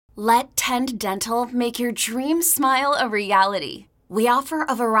Let Tend Dental make your dream smile a reality. We offer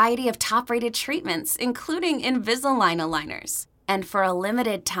a variety of top-rated treatments, including Invisalign aligners. And for a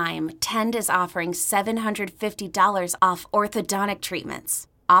limited time, Tend is offering $750 off orthodontic treatments.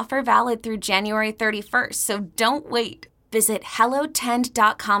 Offer valid through January 31st, so don't wait. Visit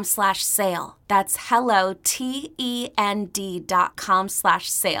hellotend.com/sale. That's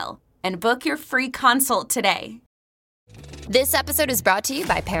hellotend.com/sale. And book your free consult today. This episode is brought to you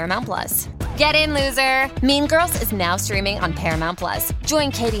by Paramount Plus. Get in, loser! Mean Girls is now streaming on Paramount Plus. Join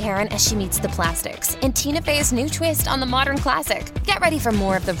Katie Heron as she meets the plastics in Tina Fey's new twist on the modern classic. Get ready for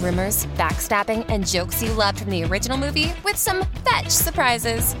more of the rumors, backstabbing, and jokes you loved from the original movie with some fetch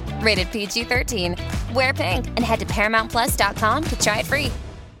surprises. Rated PG-13. Wear pink and head to ParamountPlus.com to try it free.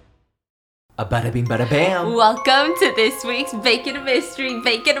 A bada bing bada bam. Welcome to this week's Bacon Mystery,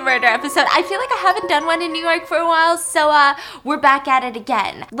 Bacon Murder episode. I feel like I haven't done one in New York for a while, so we're back at it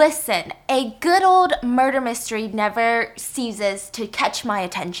again. Listen, a good old murder mystery never ceases to catch my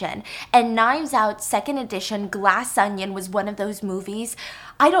attention. And Knives Out 2nd edition Glass Onion was one of those movies.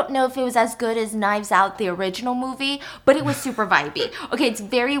 I don't know if it was as good as Knives Out, the original movie, but it was super vibey. Okay, it's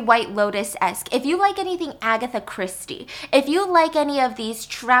very White Lotus-esque. If you like anything Agatha Christie, if you like any of these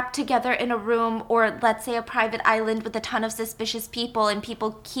trapped together in a room, or let's say a private island with a ton of suspicious people and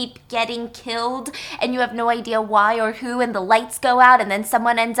people keep getting killed and you have no idea why or who, and the lights go out and then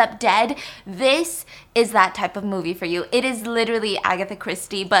someone ends up dead, this is that type of movie for you. It is literally Agatha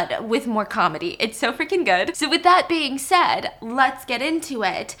Christie, but with more comedy. It's so freaking good. So with that being said, let's get into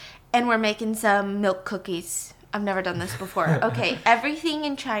it. And we're making some milk cookies. I've never done this before. Okay, everything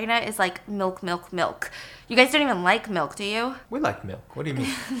in China is like milk, milk, milk. You guys don't even like milk, do you? We like milk. What do you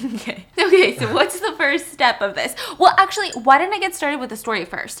mean? Okay, so what's the first step of this? Well, actually, why don't I get started with the story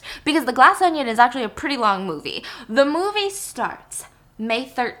first? Because The Glass Onion is actually a pretty long movie. The movie starts May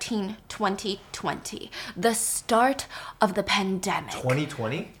 13, 2020, the start of the pandemic.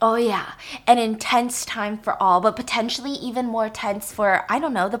 2020? Oh yeah, an intense time for all, but potentially even more tense for, I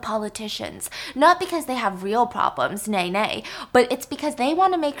don't know, the politicians. Not because they have real problems, nay, but it's because they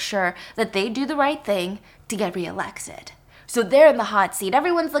want to make sure that they do the right thing to get reelected. So they're in the hot seat.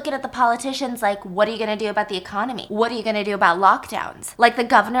 Everyone's looking at the politicians like, what are you going to do about the economy? What are you going to do about lockdowns? Like the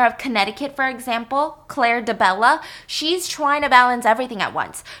governor of Connecticut, for example, Claire DeBella, she's trying to balance everything at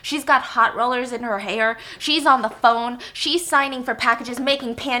once. She's got hot rollers in her hair. She's on the phone. She's signing for packages,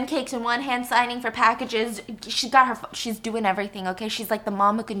 making pancakes in one hand, signing for packages. She's doing everything, okay? She's like the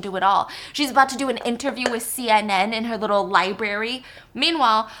mom who can do it all. She's about to do an interview with CNN in her little library.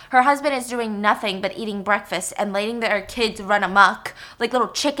 Meanwhile, her husband is doing nothing but eating breakfast and letting their kids run amok like little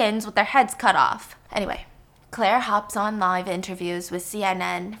chickens with their heads cut off. Anyway, Claire hops on live interviews with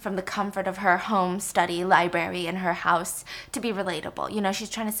CNN from the comfort of her home study library in her house to be relatable. You know, she's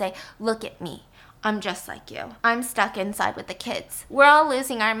trying to say, look at me. I'm just like you. I'm stuck inside with the kids. We're all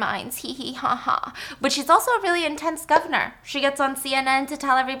losing our minds. Hee hee ha ha. But she's also a really intense governor. She gets on CNN to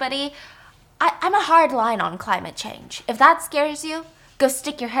tell everybody, I'm a hard line on climate change. If that scares you, go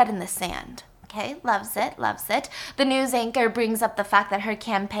stick your head in the sand. Okay, loves it, loves it. The news anchor brings up the fact that her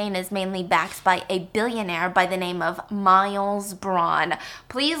campaign is mainly backed by a billionaire by the name of Miles Braun.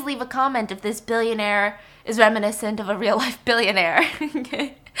 Please leave a comment if this billionaire is reminiscent of a real-life billionaire.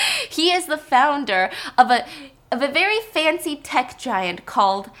 Okay. He is the founder of a very fancy tech giant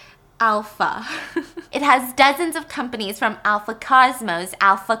called Alpha. It has dozens of companies from Alpha Cosmos,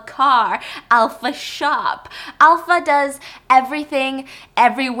 Alpha Car, Alpha Shop. Alpha does everything,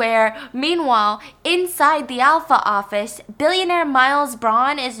 everywhere. Meanwhile, inside the Alpha office, billionaire Miles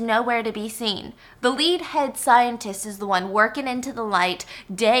Braun is nowhere to be seen. The lead head scientist is the one working into the light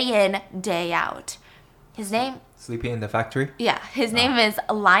day in, day out. His name? Sleeping in the factory? Yeah, his name is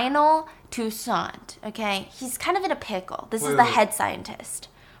Lionel Toussaint, okay? He's kind of in a pickle. This is the head scientist.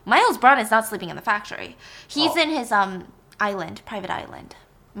 Miles Braun is not sleeping in the factory. He's in his private island.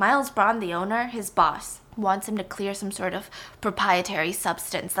 Miles Braun, the owner, his boss, wants him to clear some sort of proprietary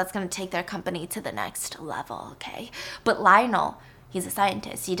substance that's going to take their company to the next level, okay? But Lionel, he's a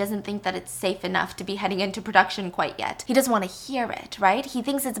scientist. He doesn't think that it's safe enough to be heading into production quite yet. He doesn't want to hear it, right? He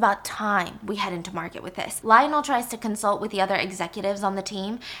thinks it's about time we head into market with this. Lionel tries to consult with the other executives on the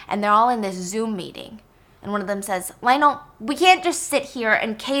team, and they're all in this Zoom meeting. And one of them says, Lionel, we can't just sit here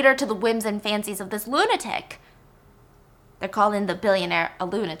and cater to the whims and fancies of this lunatic. They're calling the billionaire a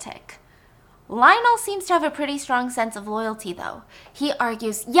lunatic. Lionel seems to have a pretty strong sense of loyalty, though. He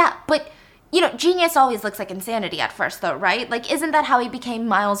argues, yeah, but Genius always looks like insanity at first, though, right? Like, isn't that how he became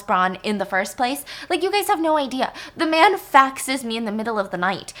Miles Braun in the first place? Like, you guys have no idea. The man faxes me in the middle of the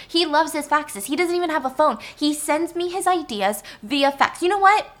night. He loves his faxes. He doesn't even have a phone. He sends me his ideas via fax. You know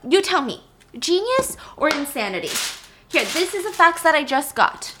what? You tell me. Genius or insanity? Here, this is a fax that I just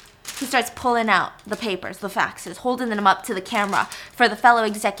got. He starts pulling out the papers, the faxes, holding them up to the camera for the fellow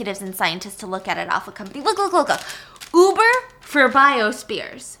executives and scientists to look at Alpha Company. Look. Uber for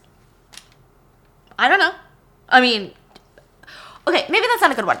biospheres. I don't know. I mean, okay, maybe that's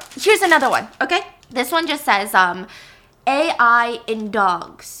not a good one. Here's another one, okay? This one just says, AI in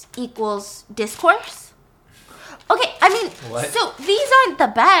dogs equals discourse. Okay, I mean, What? So these aren't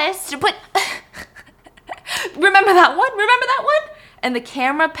the best, but remember that one? And the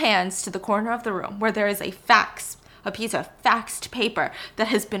camera pans to the corner of the room where there is a piece of faxed paper that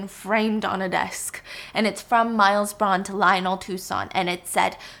has been framed on a desk. And it's from Miles Braun to Lionel Toussaint. And it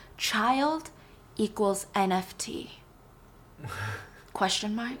said, child equals NFT.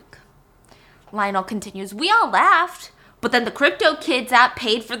 Question mark. Lionel continues, we all laughed, but then the Crypto Kids app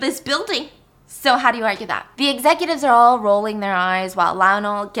paid for this building. So how do you argue that? The executives are all rolling their eyes while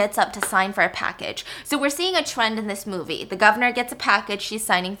Lionel gets up to sign for a package. So we're seeing a trend in this movie. The governor gets a package she's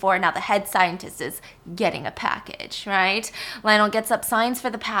signing for. Now the head scientist is getting a package, right? Lionel gets up, signs for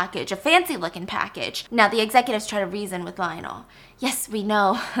the package, a fancy looking package. Now the executives try to reason with Lionel. Yes, we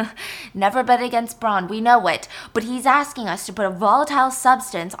know. Never bet against Braun. We know it. But he's asking us to put a volatile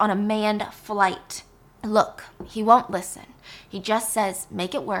substance on a manned flight. Look, he won't listen. He just says,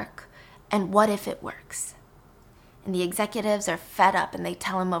 make it work. And what if it works? And the executives are fed up and they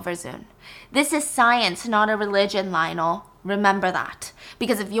tell him over Zoom. This is science, not a religion, Lionel. Remember that.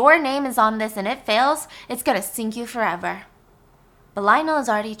 Because if your name is on this and it fails, it's going to sink you forever. But Lionel is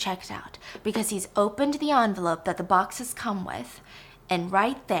already checked out because he's opened the envelope that the boxes come with. And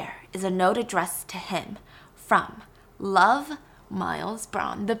right there is a note addressed to him from Love Miles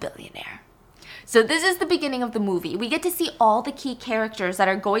Braun, the billionaire. So this is the beginning of the movie. We get to see all the key characters that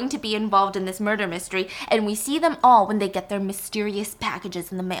are going to be involved in this murder mystery, and we see them all when they get their mysterious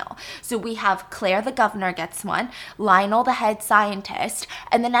packages in the mail. So we have Claire the governor gets one, Lionel the head scientist,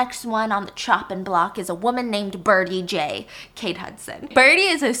 and the next one on the chopping block is a woman named Birdie J. Kate Hudson. Birdie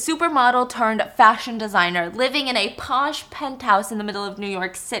is a supermodel turned fashion designer living in a posh penthouse in the middle of New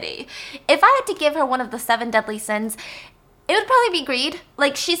York City. If I had to give her one of the 7 deadly sins, it would probably be greed.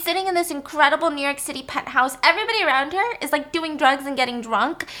 Like, she's sitting in this incredible New York City penthouse. Everybody around her is, like, doing drugs and getting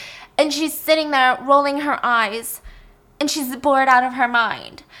drunk. And she's sitting there rolling her eyes. And she's bored out of her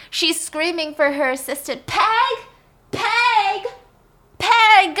mind. She's screaming for her assistant, Peg! Peg!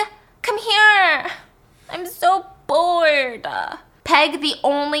 Peg! Come here! I'm so bored. Peg, the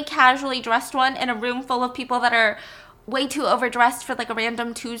only casually dressed one in a room full of people that are way too overdressed for like a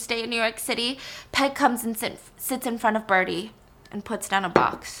random Tuesday in New York City. Peg comes and sits in front of Birdie and puts down a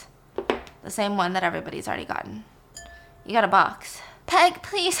box. The same one that everybody's already gotten. You got a box. Peg,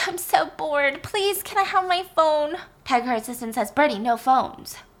 please, I'm so bored. Please, can I have my phone? Peg, her assistant, says, Birdie, no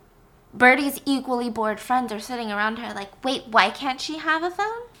phones. Birdie's equally bored friends are sitting around her like, wait, why can't she have a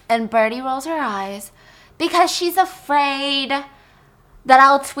phone? And Birdie rolls her eyes because she's afraid that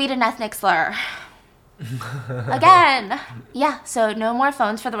I'll tweet an ethnic slur. Again. Yeah, so no more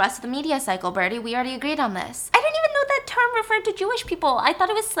phones for the rest of the media cycle, Birdie. We already agreed on this. I didn't even know that term referred to Jewish people. I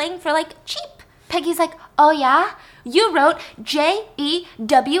thought it was slang for, like, cheap. Peggy's like, oh yeah? You wrote Jewie.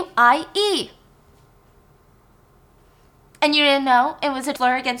 And you didn't know it was a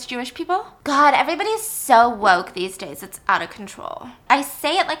slur against Jewish people? God, everybody's so woke these days. It's out of control. I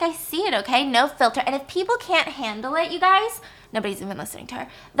say it like I see it, okay? No filter. And if people can't handle it, you guys, nobody's even listening to her.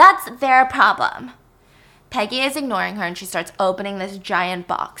 That's their problem. Peggy is ignoring her and she starts opening this giant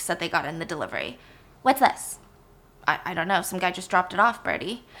box that they got in the delivery. What's this? I don't know. Some guy just dropped it off,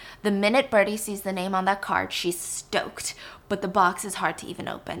 Birdie. The minute Birdie sees the name on that card, she's stoked. But the box is hard to even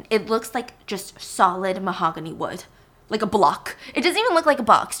open. It looks like just solid mahogany wood. Like a block. It doesn't even look like a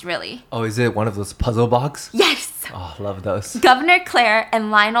box, really. Oh, is it one of those puzzle box? Yes! Oh, love those. Governor Claire and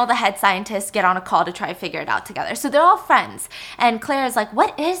Lionel, the head scientist, get on a call to try to figure it out together. So they're all friends. And Claire is like,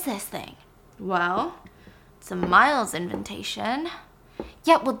 what is this thing? Well, it's a Miles invitation.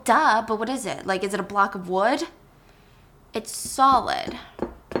 Yeah, well, duh, but what is it? Like, is it a block of wood? It's solid.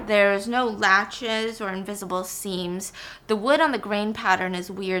 There's no latches or invisible seams. The wood on the grain pattern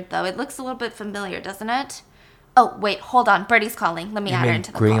is weird, though. It looks a little bit familiar, doesn't it? Oh, wait, hold on. Birdie's calling. Let me add her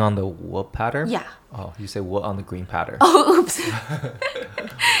into the green call. on the wood pattern? Yeah. Oh, you say wood on the green pattern. Oh, oops.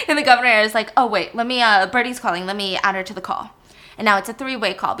 And the governor is like, oh, wait, Birdie's calling. Let me add her to the call. And now it's a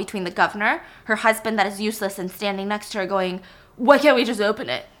 3-way call between the governor, her husband that is useless and standing next to her going, why can't we just open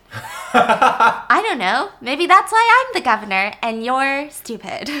it? I don't know. Maybe that's why I'm the governor and you're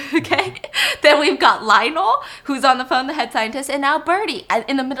stupid, okay? Then we've got Lionel, who's on the phone, the head scientist, and now Birdie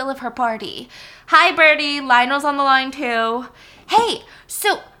in the middle of her party. Hi, Birdie. Lionel's on the line, too. Hey,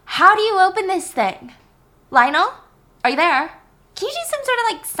 so how do you open this thing? Lionel, are you there? Can you do some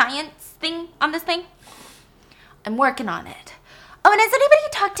sort of, science thing on this thing? I'm working on it. Oh, and has anybody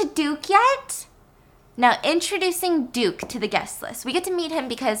talked to Duke yet? Now, introducing Duke to the guest list. We get to meet him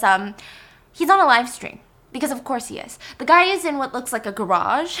because he's on a live stream. Because of course he is. The guy is in what looks like a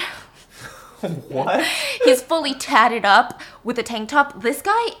garage. What? He's fully tatted up with a tank top. This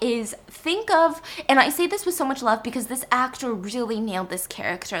guy is, think of, and I say this with so much love because this actor really nailed this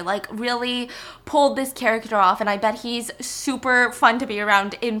character, really pulled this character off, and I bet he's super fun to be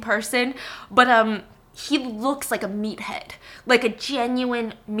around in person, but he looks like a meathead, like a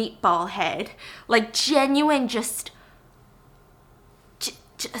genuine meatball head, genuine just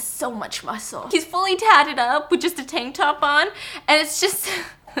so much muscle. He's fully tatted up with just a tank top on, and it's just...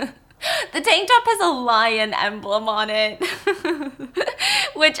 The tank top has a lion emblem on it,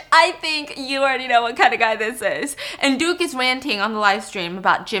 which I think you already know what kind of guy this is. And Duke is ranting on the live stream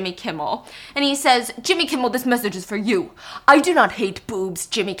about Jimmy Kimmel. And he says, Jimmy Kimmel, this message is for you. I do not hate boobs,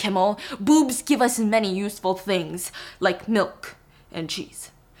 Jimmy Kimmel. Boobs give us many useful things, like milk and cheese.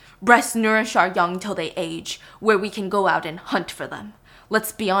 Breasts nourish our young till they age, where we can go out and hunt for them.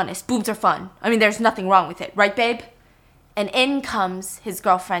 Let's be honest, boobs are fun. I mean, there's nothing wrong with it, right, babe? And in comes his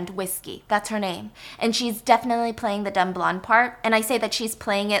girlfriend, Whiskey. That's her name. And she's definitely playing the dumb blonde part. And I say that she's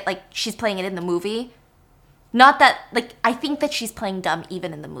playing it like she's playing it in the movie. Not that, I think that she's playing dumb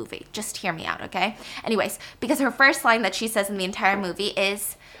even in the movie. Just hear me out, okay? Anyways, because her first line that she says in the entire movie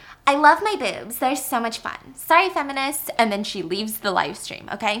is, I love my boobs. They're so much fun. Sorry, feminists. And then she leaves the live stream,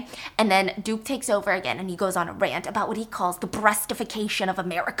 okay? And then Duke takes over again and he goes on a rant about what he calls the breastification of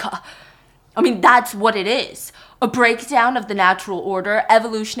America. I mean, that's what it is. A breakdown of the natural order,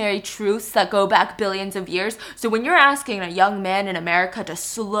 evolutionary truths that go back billions of years. So when you're asking a young man in America to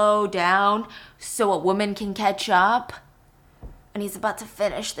slow down so a woman can catch up, and he's about to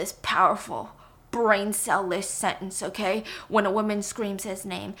finish this powerful brain cell-less sentence, okay? When a woman screams his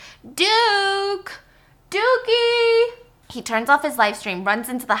name, Duke! Dookie! He turns off his live stream, runs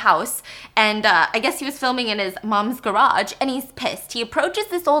into the house, and I guess he was filming in his mom's garage, and he's pissed. He approaches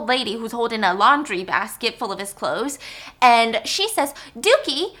this old lady who's holding a laundry basket full of his clothes, and she says,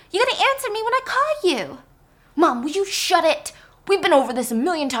 Dookie, you gotta answer me when I call you. Mom, will you shut it? We've been over this a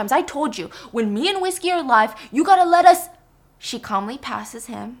million times. I told you, when me and Whiskey are live, you gotta let us... She calmly passes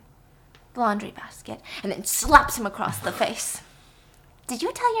him the laundry basket, and then slaps him across the face. Did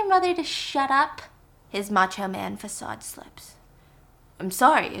you tell your mother to shut up? His macho man facade slips. I'm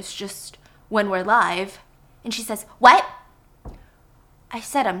sorry, it's just when we're live. And she says, what? I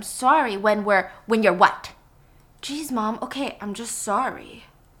said I'm sorry when you're what? Geez, Mom, okay, I'm just sorry.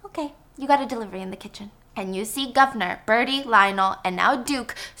 Okay, you got a delivery in the kitchen. And you see Governor, Birdie, Lionel, and now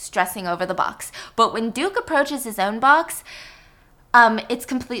Duke stressing over the box. But when Duke approaches his own box, it's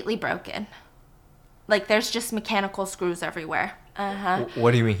completely broken. There's just mechanical screws everywhere. Uh-huh.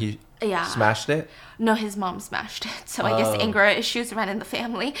 What do you mean? He smashed it? No, his mom smashed it. So I guess anger issues run in the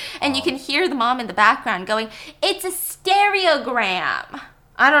family. And you can hear the mom in the background going, it's a stereogram.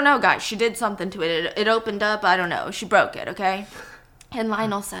 I don't know, guys. She did something to it. It opened up. I don't know. She broke it, okay? And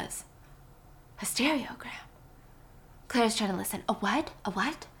Lionel says, a stereogram. Claire's trying to listen. A what? A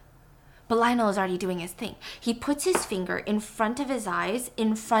what? But Lionel is already doing his thing. He puts his finger in front of his eyes,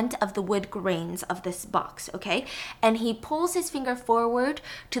 in front of the wood grains of this box, okay? And he pulls his finger forward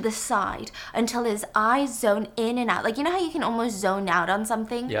to the side until his eyes zone in and out. You know how you can almost zone out on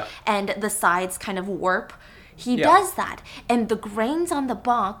something? Yeah. And the sides kind of warp? He does that. And the grains on the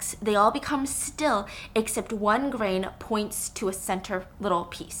box, they all become still, except one grain points to a center little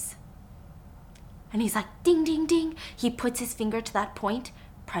piece. And he's like, ding, ding, ding. He puts his finger to that point,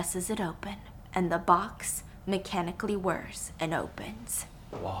 presses it open, and the box mechanically whirs and opens.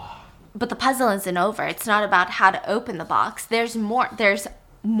 Wow. But the puzzle isn't over. It's not about how to open the box. There's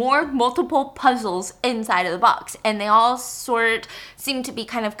more multiple puzzles inside of the box, and they all sort seem to be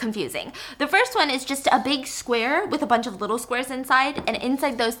kind of confusing. The first one is just a big square with a bunch of little squares inside, and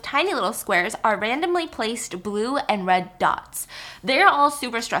inside those tiny little squares are randomly placed blue and red dots. They're all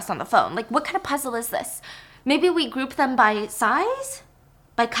super stressed on the phone. What kind of puzzle is this? Maybe we group them by size?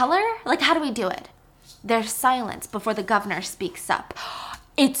 By color? How do we do it? There's silence before the governor speaks up.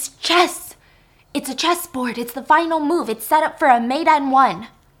 It's chess! It's a chessboard. It's the final move. It's set up for a Maidan 1.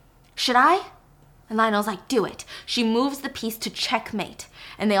 Should I? And Lionel's like, do it. She moves the piece to checkmate.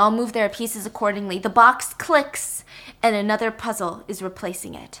 and they all move their pieces accordingly. The box clicks, and another puzzle is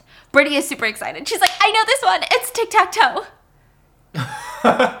replacing it. Birdie is super excited. She's like, I know this one. It's tic-tac-toe.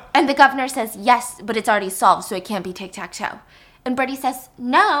 And the governor says, yes, but it's already solved, so it can't be tic-tac-toe. And Birdie says,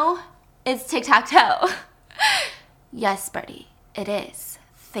 no, it's tic-tac-toe. Yes, Birdie, it is.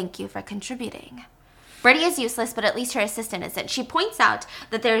 Thank you for contributing. Birdie is useless, but at least her assistant isn't. She points out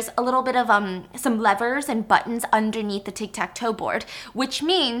that there's a little bit of some levers and buttons underneath the tic-tac-toe board, which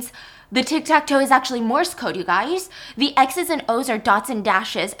means the tic-tac-toe is actually Morse code, you guys. The X's and O's are dots and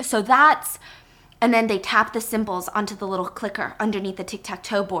dashes, so that's... And then they tap the symbols onto the little clicker underneath the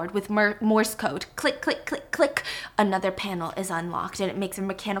tic-tac-toe board with Morse code. Click, click, click, click. Another panel is unlocked, and it makes a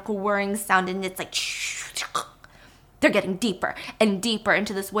mechanical whirring sound, and it's like... They're getting deeper and deeper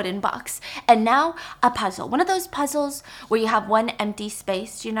into this wooden box. And now, a puzzle. One of those puzzles where you have one empty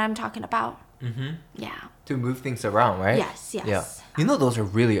space. Do you know what I'm talking about? Mm-hmm. Yeah. To move things around, right? Yes. Yeah. You know those are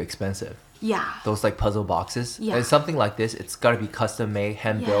really expensive. Yeah. Those like puzzle boxes. Yeah. And something like this, it's got to be custom made,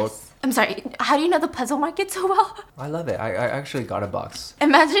 hand built. Yes. I'm sorry, how do you know the puzzle market so well? I love it. I actually got a box.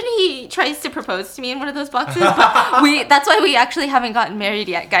 Imagine he tries to propose to me in one of those boxes, but that's why we actually haven't gotten married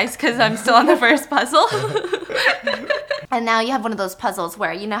yet, guys, because I'm still on the first puzzle. And now you have one of those puzzles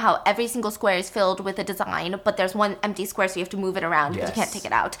where you know how every single square is filled with a design, but there's one empty square, so you have to move it around because you can't take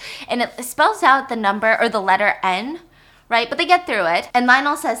it out. And it spells out the number or the letter N, right? But they get through it. And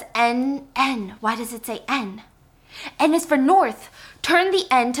Lionel says N, N. Why does it say N? N is for north. Turn the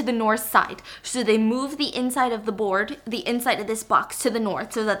N to the north side. So they move the inside of the board, the inside of this box to the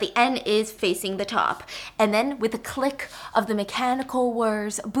north so that the N is facing the top. And then with a click of the mechanical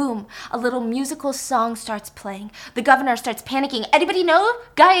whirs, boom, a little musical song starts playing. The governor starts panicking. Anybody know?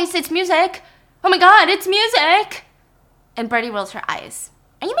 Guys, it's music. Oh my God, it's music. And Birdie rolls her eyes.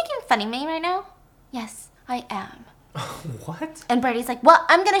 Are you making fun of me right now? Yes, I am. What? And Birdie's like, well,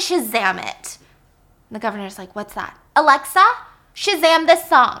 I'm going to Shazam it. And the governor's like, what's that? Alexa? Shazam this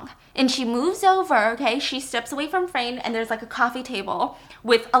song. And she moves over, okay? She steps away from Frayne, and there's like a coffee table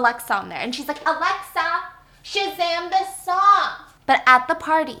with Alexa on there. And she's like, Alexa, Shazam this song. But at the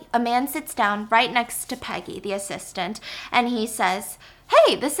party, a man sits down right next to Peggy, the assistant, and he says,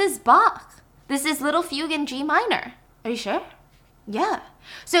 hey, this is Bach. This is Little Fugue in G minor. Are you sure? Yeah.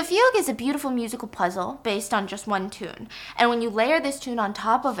 So Fugue is a beautiful musical puzzle based on just one tune. And when you layer this tune on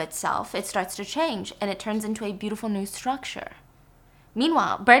top of itself, it starts to change, and it turns into a beautiful new structure.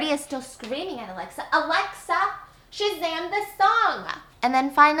 Meanwhile, Birdie is still screaming at Alexa, Alexa, Shazam this song! And then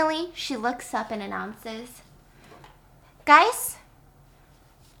finally, she looks up and announces, guys,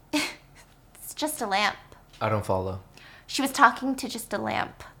 it's just a lamp. I don't follow. She was talking to just a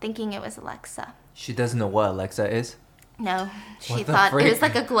lamp, thinking it was Alexa. She doesn't know what Alexa is? No, she What the thought freak? it was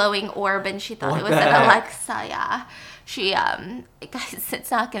like a glowing orb, and she thought What it was the an heck? Alexa, yeah. She, guys,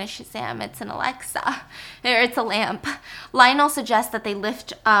 it's not gonna Shazam, it's an Alexa. Or it's a lamp. Lionel suggests that they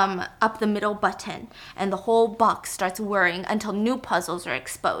lift up the middle button, and the whole box starts whirring until new puzzles are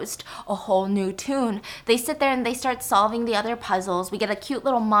exposed. A whole new tune. They sit there and they start solving the other puzzles. We get a cute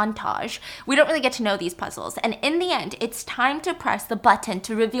little montage. We don't really get to know these puzzles. And in the end, it's time to press the button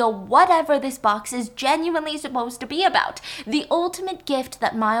to reveal whatever this box is genuinely supposed to be about. The ultimate gift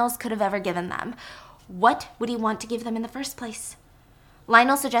that Miles could have ever given them. What would he want to give them in the first place?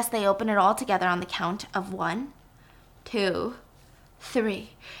 Lionel suggests they open it all together on the count of 1, 2, 3.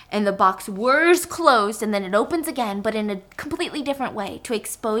 And the box whirs closed, and then it opens again, but in a completely different way, to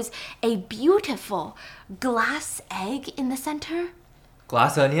expose a beautiful glass egg in the center.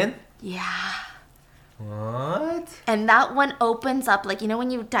 Glass onion? Yeah. What? And that one opens up like, you know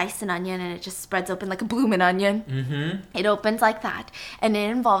when you dice an onion and it just spreads open like a bloomin' onion? Mm-hmm. It opens like that, and it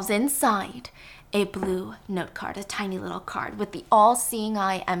involves inside a blue note card, a tiny little card with the all-seeing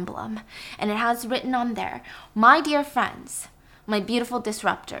eye emblem. And it has written on there, my dear friends, my beautiful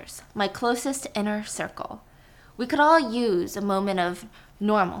disruptors, my closest inner circle. We could all use a moment of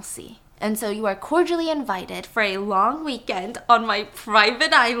normalcy. And so you are cordially invited for a long weekend on my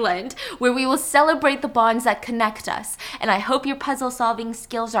private island where we will celebrate the bonds that connect us. And I hope your puzzle-solving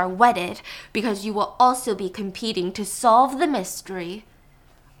skills are whetted because you will also be competing to solve the mystery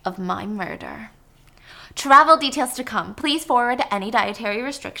of my murder. Travel details to come. Please forward any dietary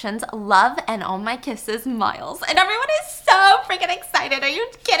restrictions. Love and all my kisses, Miles. And everyone is so freaking excited. Are you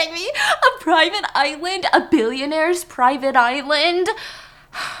kidding me? A private island? A billionaire's private island?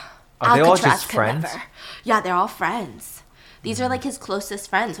 Are they all Alcatraz just could friends? never. Yeah, they're all friends. These are like his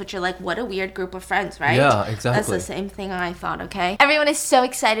closest friends, which are like, what a weird group of friends, right? Yeah, exactly. That's the same thing I thought, okay? Everyone is so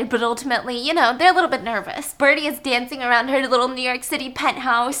excited, but ultimately, you know, they're a little bit nervous. Birdie is dancing around her little New York City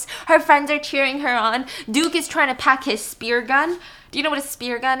penthouse. Her friends are cheering her on. Duke is trying to pack his spear gun. Do you know what a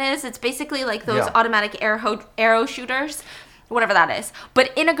spear gun is? It's basically like those Yeah. automatic arrow shooters, whatever that is.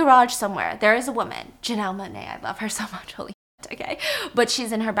 But in a garage somewhere, there is a woman, Janelle Monáe. I love her so much. Holy shit, okay. But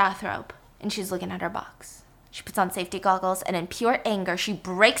she's in her bathrobe and she's looking at her box. She puts on safety goggles and in pure anger, she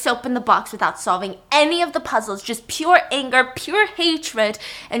breaks open the box without solving any of the puzzles, just pure anger, pure hatred,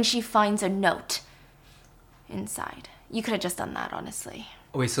 and she finds a note inside. You could have just done that, honestly.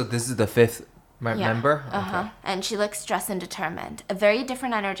 Wait, so this is the fifth member? Uh-huh. And she looks stressed and determined. A very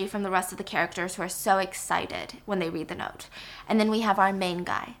different energy from the rest of the characters who are so excited when they read the note. And then we have our main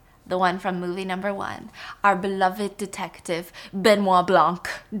guy, the one from movie number 1, our beloved detective, Benoit Blanc,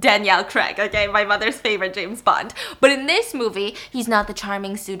 Daniel Craig, okay, my mother's favorite James Bond. But in this movie, he's not the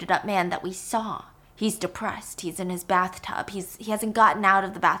charming suited up man that we saw. He's depressed. He's in his bathtub. He hasn't gotten out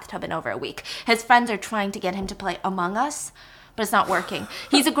of the bathtub in over a week. His friends are trying to get him to play Among Us, but it's not working.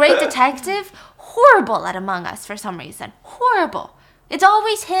 He's a great detective, horrible at Among Us for some reason. Horrible. It's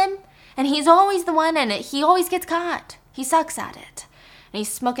always him, and he's always the one, and he always gets caught. He sucks at it. And he's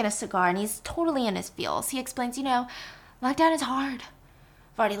smoking a cigar, and he's totally in his feels. He explains, lockdown is hard.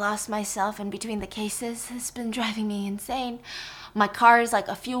 I've already lost myself in between the cases. It's been driving me insane. My car is like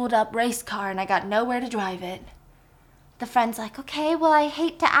a fueled-up race car, and I got nowhere to drive it. The friend's like, okay, well, I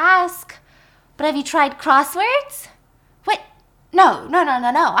hate to ask, but have you tried crosswords? What? No.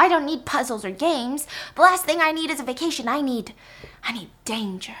 I don't need puzzles or games. The last thing I need is a vacation. I need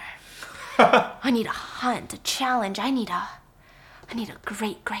danger. I need a hunt, a challenge. I need a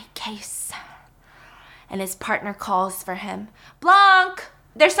great case. And his partner calls for him. Blanc,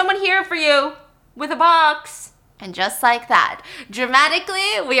 there's someone here for you with a box. And just like that,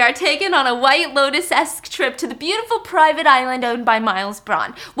 dramatically, we are taken on a White Lotus-esque trip to the beautiful private island owned by Miles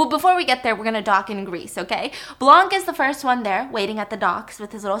Braun. Well, before we get there, we're going to dock in Greece, okay? Blanc is the first one there, waiting at the docks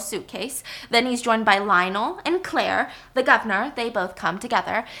with his little suitcase. Then he's joined by Lionel and Claire, the governor. They both come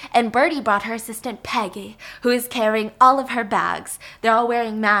together. And Birdie brought her assistant, Peggy, who is carrying all of her bags. They're all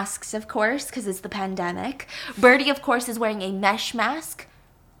wearing masks, of course, because it's the pandemic. Birdie, of course, is wearing a mesh mask.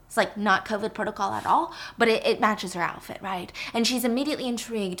 It's like not COVID protocol at all, but it matches her outfit, right? And she's immediately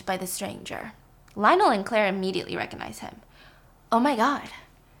intrigued by the stranger. Lionel and Claire immediately recognize him. Oh my God,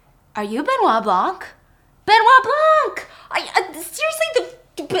 are you Benoit Blanc? Benoit Blanc! Seriously,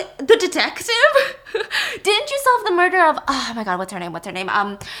 the detective? Didn't you solve the murder of, oh my God, what's her name?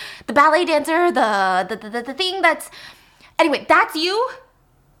 The ballet dancer, the thing that's, anyway, that's you?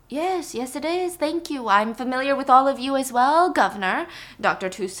 Yes, it is. Thank you. I'm familiar with all of you as well, Governor, Dr.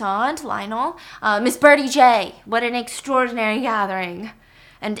 Toussaint, Lionel, Miss Birdie J. What an extraordinary gathering.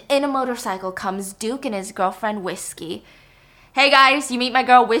 And in a motorcycle comes Duke and his girlfriend, Whiskey. Hey, guys, you meet my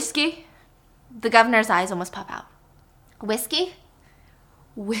girl, Whiskey? The governor's eyes almost pop out. Whiskey?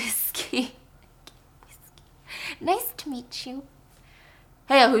 Whiskey. Nice to meet you.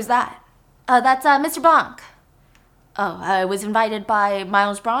 Hey, who's that? That's Mr. Blanc. Oh, I was invited by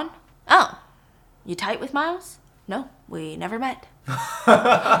Miles Braun? Oh, you tight with Miles? No, we never met.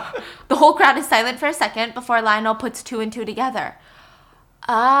 The whole crowd is silent for a second before Lionel puts 2 and 2 together.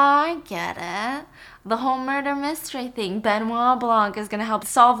 I get it. The whole murder mystery thing. Benoit Blanc is going to help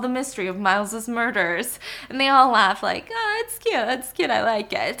solve the mystery of Miles's murders. And they all laugh like, oh, it's cute, I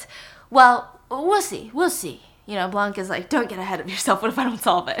like it. Well, we'll see. Blanc is like, don't get ahead of yourself. What if I don't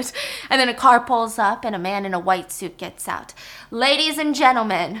solve it? And then a car pulls up and a man in a white suit gets out. Ladies and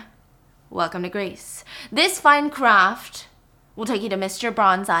gentlemen, welcome to Greece. This fine craft will take you to Mr.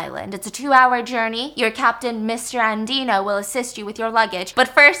 Braun's Island. It's a 2-hour journey. Your captain, Mr. Andino, will assist you with your luggage. But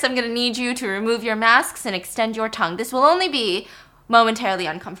first, I'm going to need you to remove your masks and extend your tongue. This will only be momentarily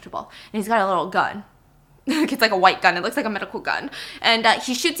uncomfortable. And he's got a little gun. It's like a white gun. It looks like a medical gun. And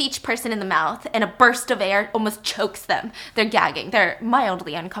he shoots each person in the mouth, and a burst of air almost chokes them. They're gagging. They're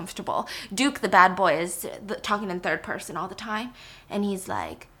mildly uncomfortable. Duke, the bad boy, is talking in third person all the time. And he's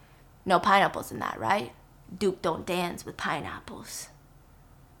like, no pineapples in that, right? Duke don't dance with pineapples.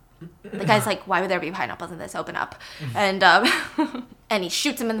 The guy's like, why would there be pineapples in this? Open up. And and he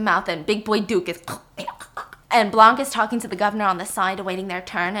shoots him in the mouth, and big boy Duke is... And Blanc is talking to the governor on the side, awaiting their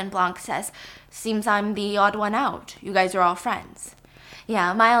turn, and Blanc says, seems I'm the odd one out. You guys are all friends.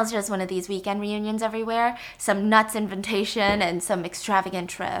 Yeah, Miles does one of these weekend reunions everywhere, some nuts invitation and some extravagant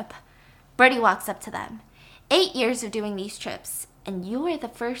trip. Birdie walks up to them. 8 years of doing these trips, and you are the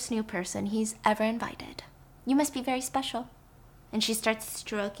first new person he's ever invited. You must be very special. And she starts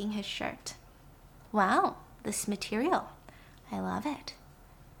stroking his shirt. Wow, this material. I love it.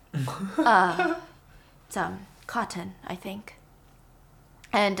 It's cotton, I think.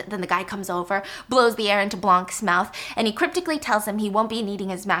 And then the guy comes over, blows the air into Blanc's mouth, and he cryptically tells him he won't be needing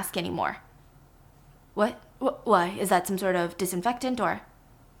his mask anymore. What? Why? Is that some sort of disinfectant or?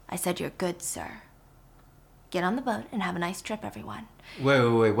 I said, you're good, sir. Get on the boat and have a nice trip, everyone.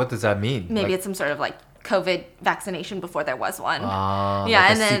 Wait. What does that mean? Maybe it's some sort of like COVID vaccination before there was one. Yeah, like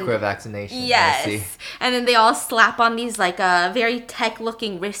and a then secret vaccination. Yes. I see. And then they all slap on these like very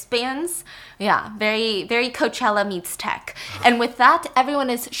tech-looking wristbands. Yeah, very Coachella meets tech. And with that, everyone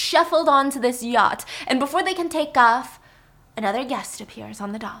is shuffled onto this yacht. And before they can take off, another guest appears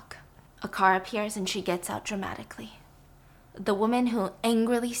on the dock. A car appears and she gets out dramatically. The woman who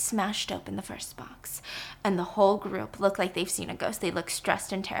angrily smashed open the first box. And the whole group look like they've seen a ghost. They look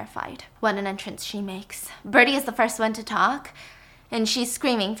stressed and terrified. What an entrance she makes. Birdie is the first one to talk. And she's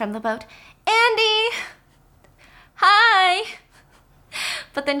screaming from the boat, Andy! Hi!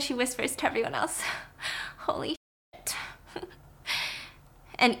 But then she whispers to everyone else, holy shit.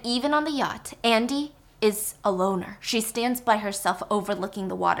 And even on the yacht, Andy is a loner. She stands by herself overlooking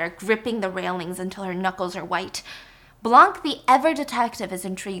the water, gripping the railings until her knuckles are white. Blanc, the ever-detective, is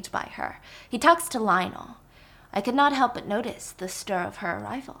intrigued by her. He talks to Lionel. I could not help but notice the stir of her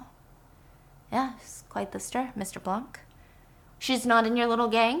arrival. Yes, quite the stir, Mr. Blanc. She's not in your little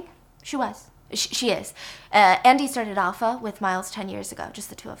gang? She was. She is. Andy started Alpha with Miles 10 years ago, just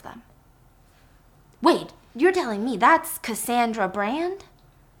the two of them. Wait, you're telling me that's Cassandra Brand?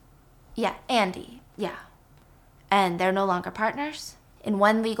 Yeah, Andy, yeah. And they're no longer partners? In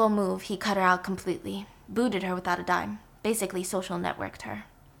one legal move, he cut her out completely. Booted her without a dime. Basically social networked her.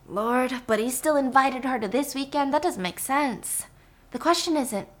 Lord, but he still invited her to this weekend? That doesn't make sense. The question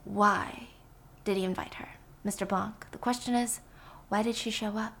isn't why did he invite her, Mr. Blanc. The question is, why did she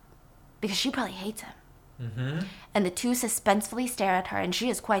show up? Because she probably hates him. Mm-hmm. And the two suspensefully stare at her, and she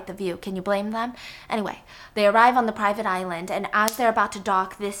is quite the view. Can you blame them? Anyway, they arrive on the private island, and as they're about to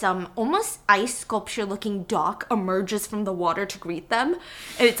dock, this almost ice sculpture-looking dock emerges from the water to greet them.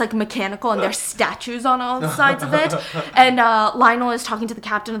 And it's like mechanical, and there's statues on all sides of it. And Lionel is talking to the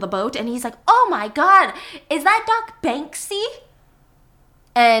captain of the boat, and he's like, "Oh my God, is that Doc Banksy?"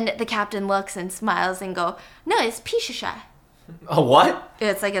 And the captain looks and smiles and go, "No, it's Pishisha." A what?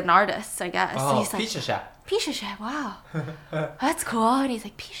 It's like an artist, I guess. Oh, he's like, Pishisha. Pishisha, wow. That's cool. And he's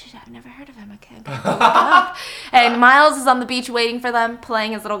like, Pishisha, I've never heard of him. Okay, I'm gonna go look him up. And Miles is on the beach waiting for them,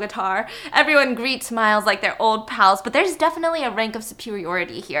 playing his little guitar. Everyone greets Miles like they're old pals, but there's definitely a rank of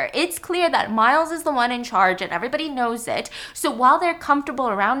superiority here. It's clear that Miles is the one in charge and everybody knows it. So while they're comfortable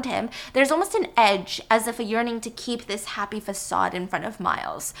around him, there's almost an edge, as if a yearning to keep this happy facade in front of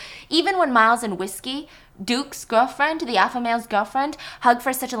Miles. Even when Miles and Whiskey, Duke's girlfriend, the alpha male's girlfriend, hug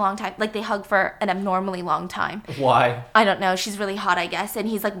for such a long time. Like, they hug for an abnormally long time. Why? I don't know. She's really hot, I guess. And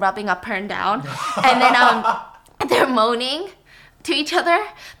he's, like, rubbing up her and down. And then they're moaning to each other.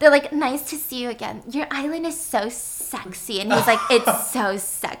 They're like, nice to see you again. Your island is so sexy. And he's like, it's so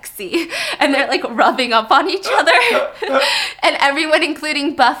sexy. And they're, like, rubbing up on each other. And everyone,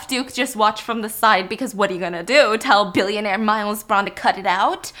 including Buff Duke, just watch from the side because what are you going to do? Tell billionaire Miles Braun to cut it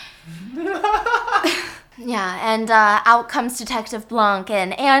out? Yeah, and out comes Detective Blanc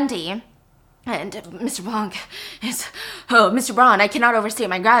and Andy. And Mr. Blanc is, oh, Mr. Braun, I cannot overstate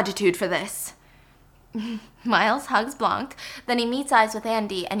my gratitude for this. Miles hugs Blanc, then he meets eyes with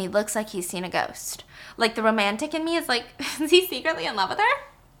Andy, and he looks like he's seen a ghost. Like, the romantic in me is like, is he secretly in love with her?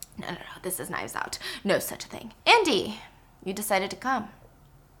 No, this is Knives Out. No such a thing. Andy, you decided to come.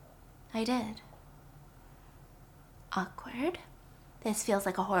 I did. Awkward. This feels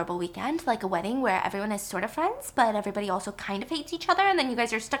like a horrible weekend, like a wedding where everyone is sort of friends, but everybody also kind of hates each other, and then you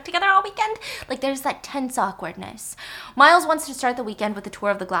guys are stuck together all weekend. Like, there's that tense awkwardness. Miles wants to start the weekend with a tour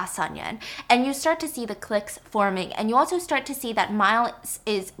of the Glass Onion, and you start to see the cliques forming, and you also start to see that Miles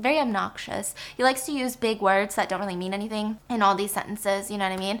is very obnoxious. He likes to use big words that don't really mean anything in all these sentences, you know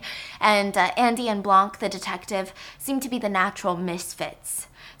what I mean? And Andy and Blanc, the detective, seem to be the natural misfits.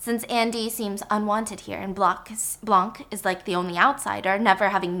 Since Andy seems unwanted here and Blanc is like the only outsider, never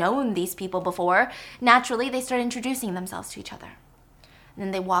having known these people before, naturally they start introducing themselves to each other. And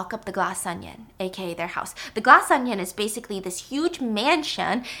then they walk up the Glass Onion, aka their house. The Glass Onion is basically this huge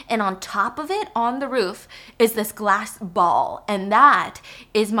mansion, and on top of it, on the roof, is this glass ball, and that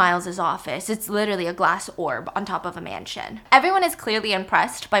is Miles's office. It's literally a glass orb on top of a mansion. Everyone is clearly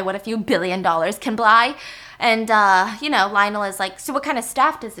impressed by what a few $1 billion can buy, and, Lionel is like, so what kind of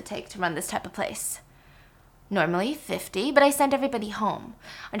staff does it take to run this type of place? Normally 50, but I send everybody home.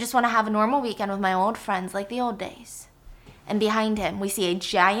 I just want to have a normal weekend with my old friends like the old days. And behind him, we see a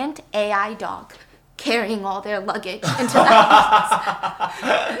giant AI dog carrying all their luggage into the house.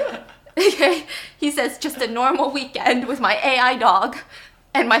 Okay? He says, just a normal weekend with my AI dog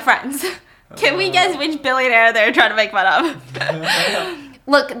and my friends. Can we guess which billionaire they're trying to make fun of?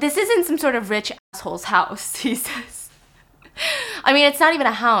 Look, this isn't some sort of rich asshole's house, he says. I mean, it's not even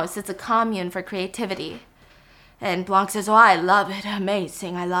a house. It's a commune for creativity. And Blanc says, oh, I love it.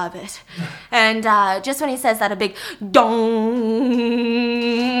 Amazing. I love it. And just when he says that, a big dong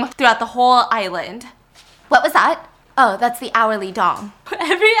throughout the whole island. What was that? Oh, that's the hourly dong.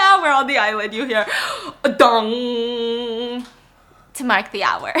 Every hour on the island you hear a dong to mark the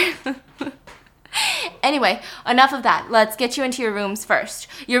hour. Anyway, enough of that. Let's get you into your rooms first.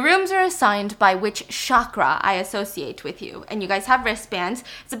 Your rooms are assigned by which chakra I associate with you. And you guys have wristbands.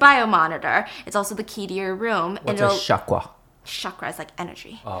 It's a biomonitor. It's also the key to your room. What's a chakra? Chakra is like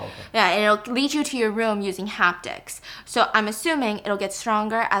energy. Oh, okay. Yeah, and it'll lead you to your room using haptics. So I'm assuming it'll get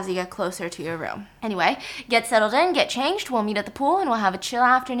stronger as you get closer to your room. Anyway, get settled in, get changed. We'll meet at the pool and we'll have a chill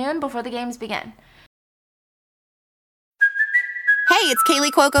afternoon before the games begin. Hey, it's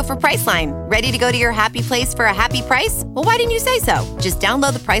Kaylee Cuoco for Priceline. Ready to go to your happy place for a happy price? Well, why didn't you say so? Just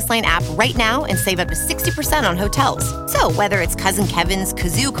download the Priceline app right now and save up to 60% on hotels. So whether it's Cousin Kevin's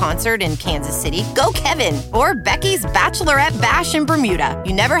Kazoo Concert in Kansas City, go Kevin, or Becky's Bachelorette Bash in Bermuda,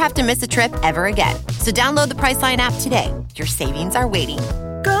 you never have to miss a trip ever again. So download the Priceline app today. Your savings are waiting.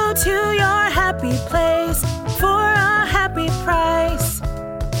 Go to your happy place for a happy price.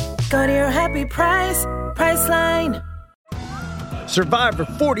 Go to your happy price, Priceline. Survivor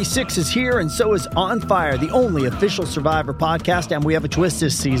 46 is here, and so is On Fire, the only official Survivor podcast, and we have a twist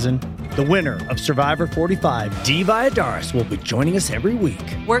this season. The winner of Survivor 45, Dee Valladares, will be joining us every week.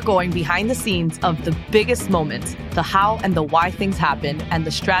 We're going behind the scenes of the biggest moments, the how and the why things happen, and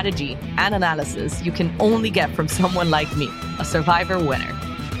the strategy and analysis you can only get from someone like me, a Survivor winner.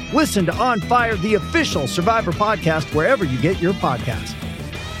 Listen to On Fire, the official Survivor podcast, wherever you get your podcasts.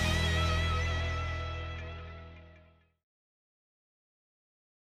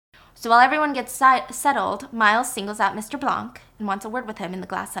 So while everyone gets settled, Miles singles out Mr. Blanc and wants a word with him in the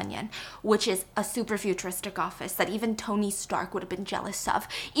Glass Onion, which is a super futuristic office that even Tony Stark would have been jealous of.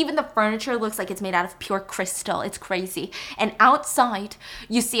 Even the furniture looks like it's made out of pure crystal. It's crazy. And outside,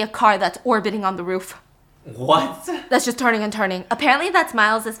 you see a car that's orbiting on the roof. What? That's just turning and turning. Apparently that's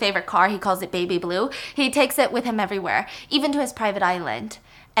Miles' favorite car. He calls it Baby Blue. He takes it with him everywhere, even to his private island.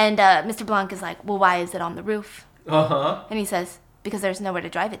 And Mr. Blanc is like, well, why is it on the roof? Uh-huh. And he says, because there's nowhere to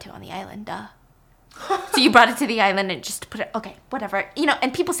drive it to on the island, duh. So you brought it to the island and just put it, okay, whatever. You know,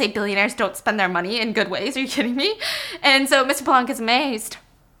 and people say billionaires don't spend their money in good ways. Are you kidding me? And so Mr. Blanc is amazed.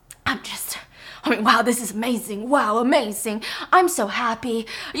 Wow, this is amazing. Wow, amazing. I'm so happy.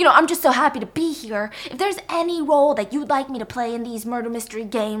 You know, I'm just so happy to be here. If there's any role that you'd like me to play in these murder mystery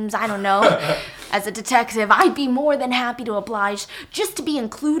games, I don't know, as a detective, I'd be more than happy to oblige just to be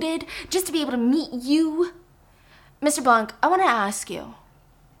included, just to be able to meet you. Mr. Blanc, I want to ask you,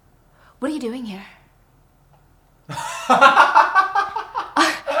 what are you doing here?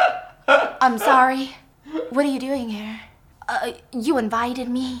 I'm sorry. What are you doing here? You invited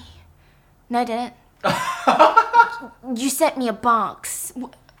me. No, I didn't. You sent me a box.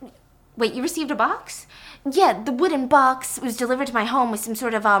 Wait, you received a box? Yeah, the wooden box was delivered to my home with some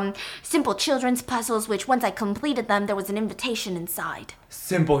sort of simple children's puzzles, which once I completed them, there was an invitation inside.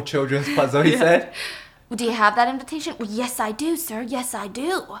 Simple children's puzzle, he said? Do you have that invitation? Well, yes, I do, sir. Yes, I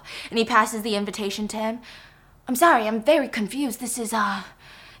do. And he passes the invitation to him. I'm sorry, I'm very confused. This is,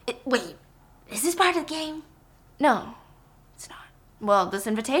 wait, is this part of the game? No, it's not. Well, this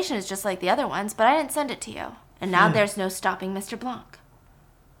invitation is just like the other ones, but I didn't send it to you. And now there's no stopping Mr. Blanc.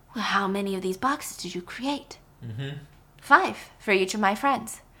 Well, how many of these boxes did you create? 5 for each of my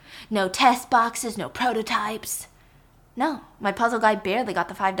friends. No test boxes, no prototypes. No, my puzzle guy barely got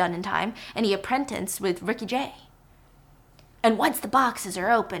the 5 done in time, and he apprenticed with Ricky J. And once the boxes are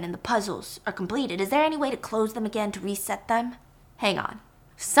open and the puzzles are completed, is there any way to close them again to reset them? Hang on.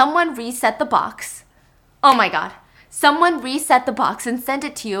 Someone reset the box. Oh my god. Someone reset the box and sent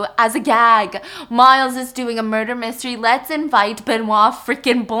it to you as a gag. Miles is doing a murder mystery. Let's invite Benoit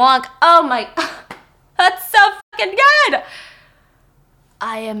freaking Blanc. Oh my... That's so fucking good!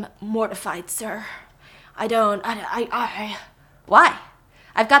 I am mortified, sir. Why?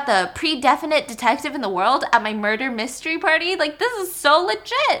 I've got the pre-definite detective in the world at my murder mystery party? Like, this is so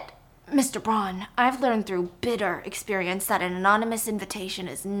legit. Mr. Braun, I've learned through bitter experience that an anonymous invitation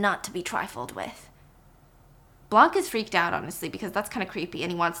is not to be trifled with. Blanc is freaked out, honestly, because that's kind of creepy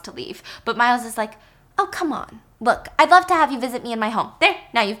and he wants to leave. But Miles is like, oh, come on. Look, I'd love to have you visit me in my home. There,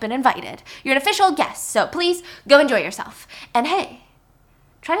 now you've been invited. You're an official guest, so please go enjoy yourself. And hey,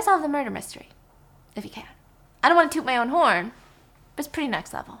 try to solve the murder mystery. If you can. I don't want to toot my own horn, but it's pretty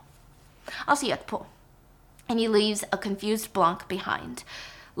next level. I'll see you at the pool. And he leaves a confused Blanc behind.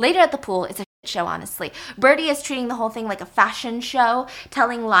 Later at the pool, it's a show, honestly. Birdie is treating the whole thing like a fashion show,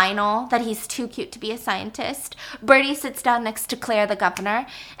 telling Lionel that he's too cute to be a scientist. Birdie sits down next to Claire, the governor,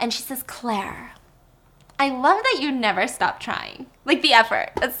 and she says, Claire, I love that you never stop trying. Like the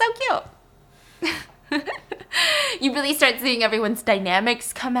effort. That's so cute. You really start seeing everyone's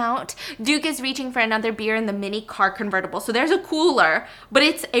dynamics come out. Duke is reaching for another beer in the mini car convertible. So there's a cooler, but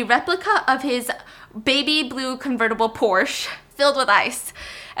it's a replica of his baby blue convertible Porsche filled with ice.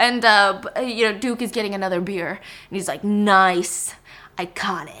 And, Duke is getting another beer. And he's like, nice,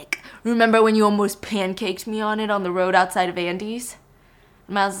 iconic. Remember when you almost pancaked me on it on the road outside of Andy's?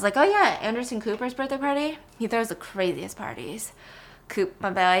 And Miles is like, oh yeah, Anderson Cooper's birthday party? He throws the craziest parties. Coop, my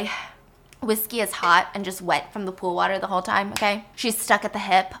boy. Whiskey is hot and just wet from the pool water the whole time, okay? She's stuck at the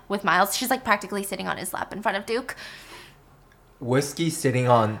hip with Miles. She's like practically sitting on his lap in front of Duke. Whiskey sitting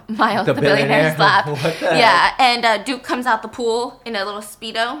on Miles, the billionaire's lap. Yeah, and Duke comes out the pool in a little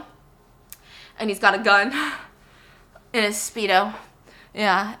Speedo. And he's got a gun in his Speedo.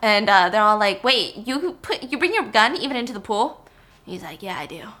 Yeah, and they're all like, wait, you bring your gun even into the pool? He's like, yeah, I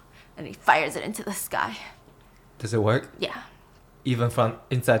do. And he fires it into the sky. Does it work? Yeah. Even from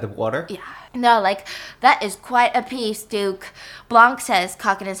inside the water? Yeah. And they're like, that is quite a piece, Duke. Blanc says,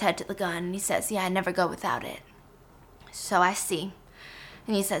 cocking his head to the gun, and he says, yeah, I never go without it. So I see.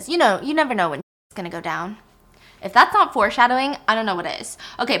 And he says, you never know when it's gonna go down. If that's not foreshadowing, I don't know what is.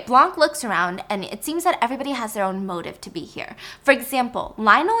 Okay, Blanc looks around, and it seems that everybody has their own motive to be here. For example,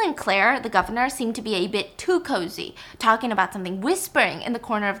 Lionel and Claire, the governor, seem to be a bit too cozy, talking about something, whispering in the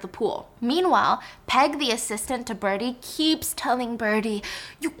corner of the pool. Meanwhile, Peg, the assistant to Birdie, keeps telling Birdie,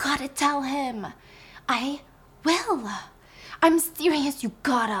 you gotta tell him. I will. I'm serious, you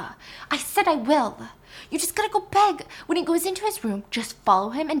gotta. I said I will. You just gotta go beg. When he goes into his room, just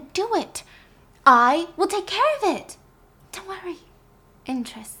follow him and do it. I will take care of it. Don't worry.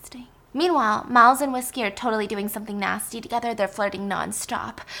 Interesting. Meanwhile, Miles and Whiskey are totally doing something nasty together. They're flirting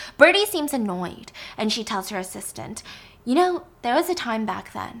nonstop. Birdie seems annoyed, and she tells her assistant, there was a time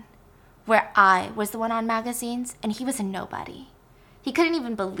back then where I was the one on magazines, and he was a nobody. He couldn't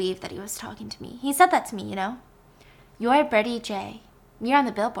even believe that he was talking to me. He said that to me, You're Birdie J. You're on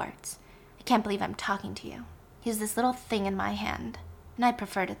the billboards. I can't believe I'm talking to you. He has this little thing in my hand, and I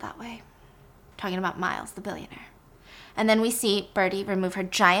preferred it that way. Talking about Miles, the billionaire. And then we see Birdie remove her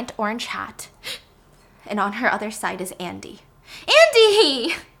giant orange hat. And on her other side is Andy.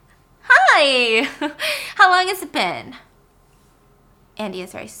 Andy! Hi! How long has it been? Andy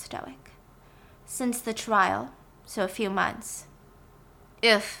is very stoic. Since the trial, so a few months.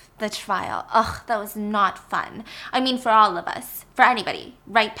 The trial. Ugh, that was not fun. I mean, for all of us. For anybody.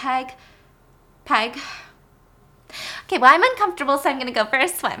 Right, Peg? Peg? Okay, well, I'm uncomfortable, so I'm gonna go for a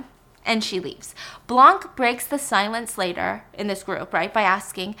swim. And she leaves. Blanc breaks the silence later in this group, right, by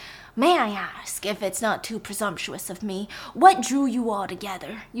asking, may I ask, if it's not too presumptuous of me, what drew you all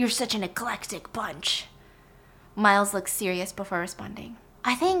together? You're such an eclectic bunch. Miles looks serious before responding.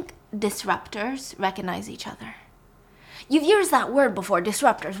 I think disruptors recognize each other. You've used that word before,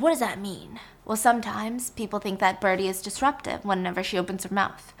 disruptors. What does that mean? Well, sometimes people think that Birdie is disruptive whenever she opens her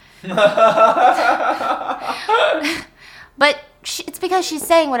mouth. But it's because she's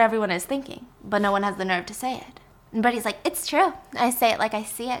saying what everyone is thinking, but no one has the nerve to say it. And Birdie's like, it's true. I say it like I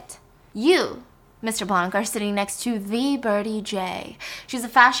see it. You, Mr. Blanc, are sitting next to the Birdie J. She's a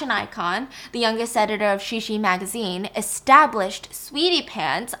fashion icon, the youngest editor of Shishi magazine, established Sweetie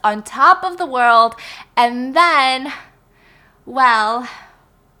Pants on top of the world, and then, well,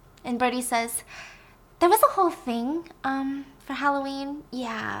 and Birdie says, there was a whole thing, for Halloween,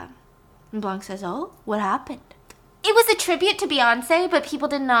 yeah. And Blanc says, oh, what happened? It was a tribute to Beyonce, but people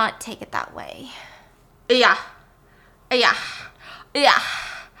did not take it that way. Yeah.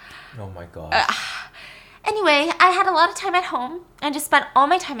 Oh my god. Anyway, I had a lot of time at home. I just spent all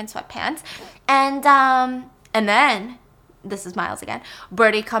my time in sweatpants. And then, this is Miles again,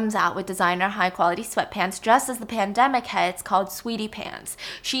 Birdie comes out with designer high-quality sweatpants just as the pandemic hits, called Sweetie Pants.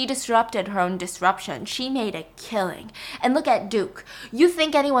 She disrupted her own disruption. She made a killing. And look at Duke. You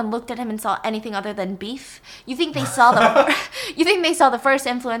think anyone looked at him and saw anything other than beef? You think they saw the first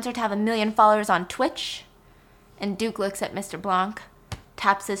influencer to have 1 million followers on Twitch? And Duke looks at Mr. Blanc,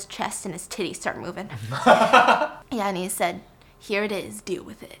 taps his chest, and his titties start moving. Yeah, and he said, here it is, deal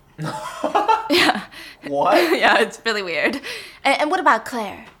with it. Yeah. What? Yeah, it's really weird. And what about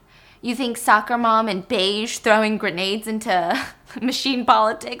Claire? You think soccer mom and beige throwing grenades into machine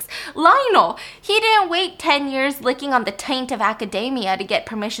politics? Lionel, he didn't wait 10 years licking on the taint of academia to get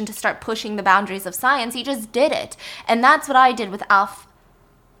permission to start pushing the boundaries of science. He just did it. And that's what I did with Alf.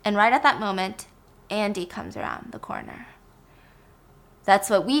 And right at that moment, Andy comes around the corner. That's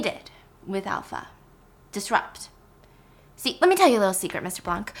what we did with Alpha. Disrupt. See, let me tell you a little secret, Mr.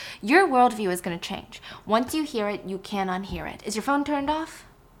 Blanc. Your worldview is going to change. Once you hear it, you can't unhear it. Is your phone turned off?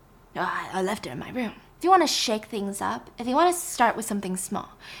 I left it in my room. If you want to shake things up, if you want to start with something small,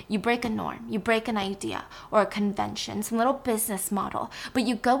 you break a norm, you break an idea or a convention, some little business model, but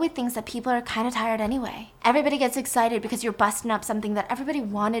you go with things that people are kind of tired anyway. Everybody gets excited because you're busting up something that everybody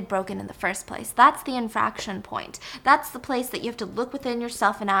wanted broken in the first place. That's the infraction point. That's the place that you have to look within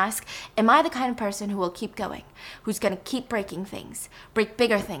yourself and ask, am I the kind of person who will keep going, who's going to keep breaking things, break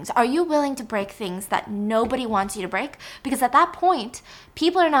bigger things? Are you willing to break things that nobody wants you to break? Because at that point,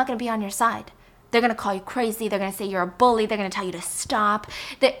 people are not going to be on your side. They're going to call you crazy. They're going to say you're a bully. They're going to tell you to stop.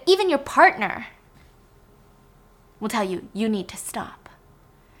 Even your partner will tell you, you need to stop.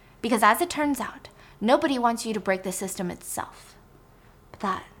 Because as it turns out, nobody wants you to break the system itself.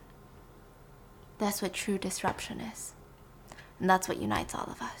 But that's what true disruption is. And that's what unites all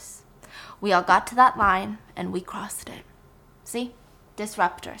of us. We all got to that line and we crossed it. See?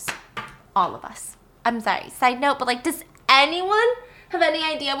 Disruptors. All of us. I'm sorry, side note, but does anyone have any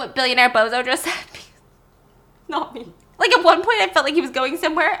idea what billionaire Bozo just said? Not me. At one point I felt like he was going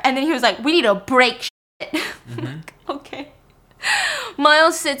somewhere and then he was like, we need to break shit. Mm-hmm. Okay.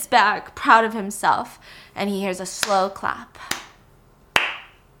 Miles sits back, proud of himself, and he hears a slow clap.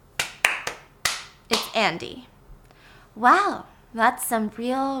 It's Andy. Wow, that's some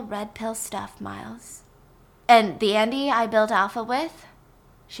real red pill stuff, Miles. And the Andy I built Alpha with,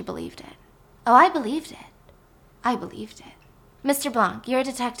 she believed it. Oh, I believed it. I believed it. Mr. Blanc, you're a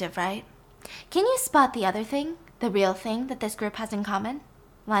detective, right? Can you spot the other thing, the real thing that this group has in common?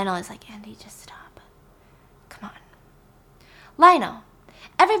 Lionel is like, Andy, just stop. Come on. Lionel,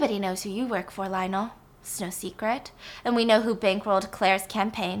 everybody knows who you work for, Lionel. It's no secret. And we know who bankrolled Claire's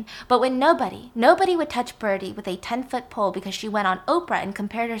campaign. But when nobody would touch Birdie with a 10-foot pole because she went on Oprah and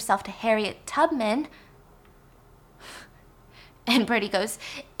compared herself to Harriet Tubman. And Birdie goes,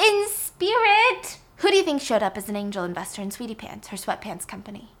 in spirit. Who do you think showed up as an angel investor in Sweetie Pants, her sweatpants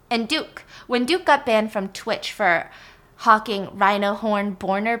company? And Duke. When Duke got banned from Twitch for hawking rhino horn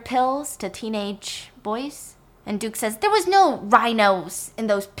Borner pills to teenage boys, and Duke says, there was no rhinos in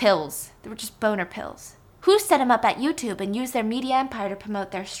those pills. They were just boner pills. Who set him up at YouTube and used their media empire to promote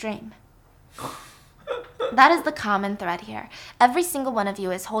their stream? That is the common thread here. Every single one of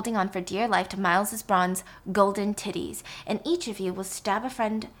you is holding on for dear life to Miles's bronze golden titties, and each of you will stab a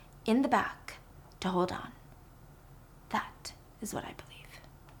friend in the back to hold on. That is what I believe.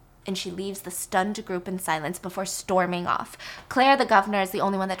 And she leaves the stunned group in silence before storming off. Claire, the governor, is the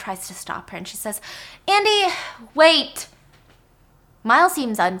only one that tries to stop her, and she says, Andy, wait. Miles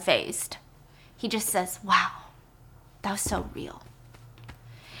seems unfazed. He just says, wow, that was so real.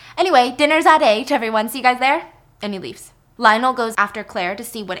 Anyway, dinner's at 8, everyone. See you guys there? And he leaves. Lionel goes after Claire to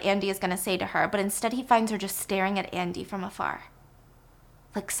see what Andy is going to say to her, but instead he finds her just staring at Andy from afar.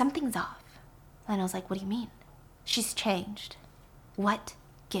 Something's off. Lionel's like, what do you mean? She's changed. What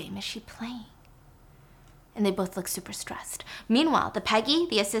game is she playing? And they both look super stressed. Meanwhile, the Peggy,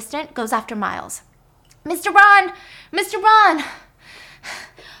 the assistant, goes after Miles. Mr. Braun! Mr. Braun!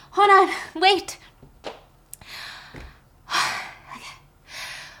 Hold on, wait. Okay.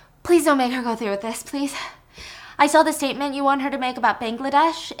 Please don't make her go through with this, please. I saw the statement you want her to make about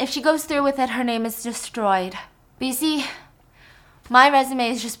Bangladesh. If she goes through with it, her name is destroyed. But you see, my resume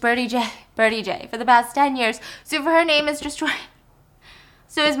is just Birdie J for the past 10 years. So for her name is destroyed,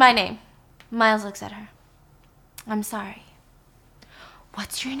 so is my name. Miles looks at her. I'm sorry.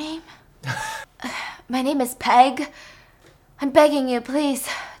 What's your name? My name is Peg. I'm begging you, please,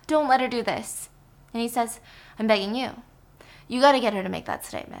 don't let her do this. And he says, I'm begging you. You gotta get her to make that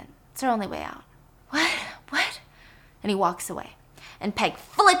statement. It's her only way out. What? And he walks away. And Peg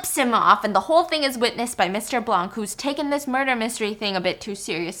flips him off, and the whole thing is witnessed by Mr. Blanc, who's taken this murder mystery thing a bit too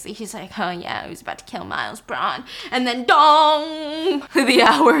seriously. He's like, oh yeah, he was about to kill Miles Braun. And then dong! The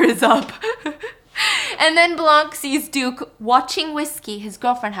hour is up. And then Blanc sees Duke watching Whiskey, his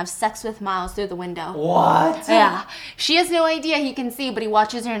girlfriend, have sex with Miles through the window. What? Yeah. She has no idea he can see, but he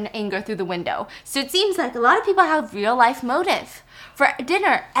watches her in anger through the window. So it seems like a lot of people have real life motive. For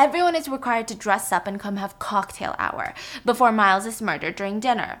dinner, everyone is required to dress up and come have cocktail hour before Miles is murdered during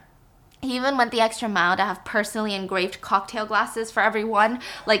dinner. He even went the extra mile to have personally engraved cocktail glasses for everyone.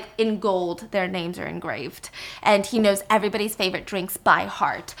 In gold, their names are engraved. And he knows everybody's favorite drinks by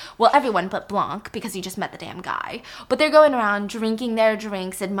heart. Well, everyone but Blanc, because he just met the damn guy. But they're going around drinking their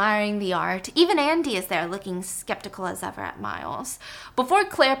drinks, admiring the art. Even Andy is there looking skeptical as ever at Miles. Before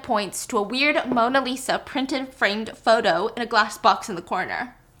Claire points to a weird Mona Lisa printed framed photo in a glass box in the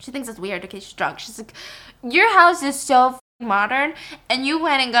corner. She thinks it's weird because she's drunk. She's like, your house is so modern, and you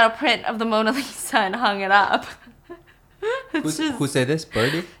went and got a print of the Mona Lisa and hung it up. Who said this?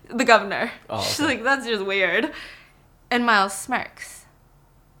 Birdie? The governor. Oh, okay. She's like, that's just weird. And Miles smirks.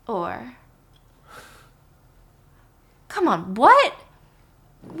 Or... Come on, what?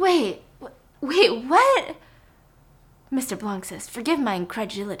 Wait, what? Mr. Blanc says, forgive my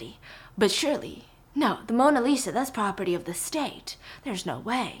incredulity, but surely, no, the Mona Lisa, that's property of the state. There's no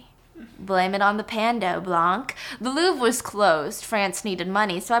way. Blame it on the pando, Blanc. The Louvre was closed. France needed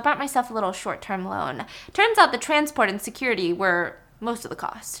money, so I bought myself a little short-term loan. Turns out the transport and security were most of the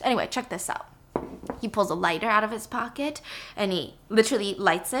cost. Anyway, check this out. He pulls a lighter out of his pocket, and he literally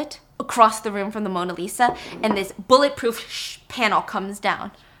lights it across the room from the Mona Lisa, and this bulletproof panel comes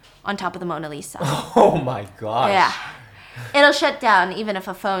down on top of the Mona Lisa. Oh my gosh. Yeah. It'll shut down even if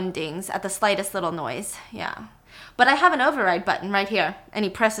a phone dings at the slightest little noise. Yeah. But I have an override button right here, and he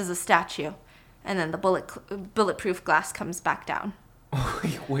presses a statue, and then the bulletproof glass comes back down.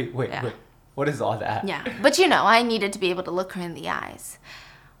 Wait. What is all that? Yeah. But you know, I needed to be able to look her in the eyes.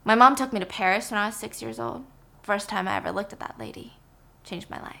 My mom took me to Paris when I was 6 years old. First time I ever looked at that lady. Changed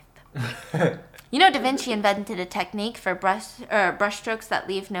my life. You know, Da Vinci invented a technique for brushstrokes that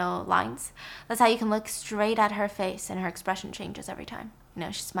leave no lines. That's how you can look straight at her face and her expression changes every time. You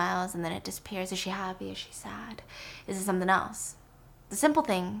know, she smiles and then it disappears. Is she happy? Is she sad? Is it something else? The simple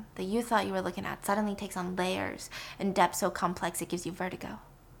thing that you thought you were looking at suddenly takes on layers and depth so complex it gives you vertigo.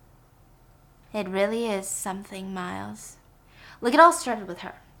 It really is something, Miles. Look, it all started with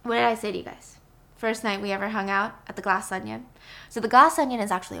her. What did I say to you guys? First night we ever hung out at the Glass Onion. So the Glass Onion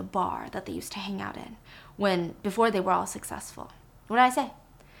is actually a bar that they used to hang out in before they were all successful. What did I say?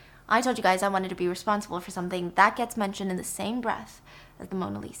 I told you guys I wanted to be responsible for something that gets mentioned in the same breath as the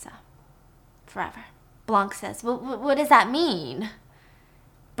Mona Lisa. Forever. Blanc says, what does that mean?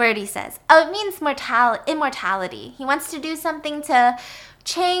 Birdie says, oh, it means immortality. He wants to do something to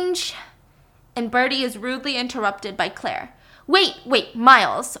change. And Birdie is rudely interrupted by Claire. Wait,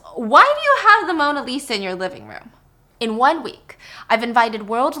 Miles, why do you have the Mona Lisa in your living room? In 1 week, I've invited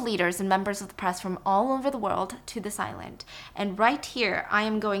world leaders and members of the press from all over the world to this island. And right here, I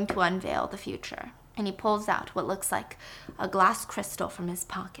am going to unveil the future. And he pulls out what looks like a glass crystal from his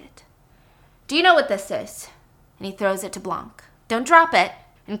pocket. Do you know what this is? And he throws it to Blanc. Don't drop it.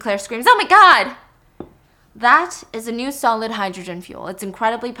 And Claire screams, oh my God! That is a new solid hydrogen fuel. It's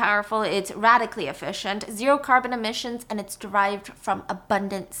incredibly powerful, it's radically efficient, 0 carbon emissions, and it's derived from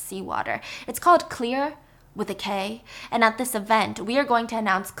abundant seawater. It's called Clear, with a K, and at this event, we are going to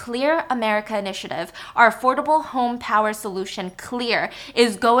announce Clear America Initiative. Our affordable home power solution, Clear,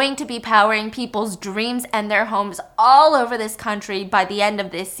 is going to be powering people's dreams and their homes all over this country by the end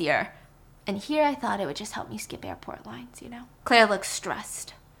of this year. And here I thought it would just help me skip airport lines, you know? Claire looks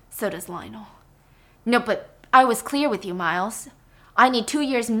stressed. So does Lionel. No, but I was clear with you, Miles. I need 2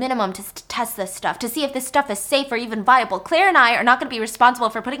 years minimum to test this stuff, to see if this stuff is safe or even viable. Claire and I are not going to be responsible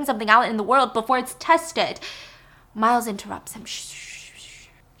for putting something out in the world before it's tested. Miles interrupts him. Shh.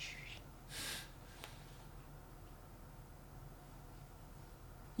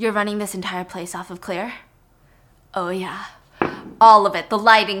 You're running this entire place off of Clear? Oh, yeah. All of it. The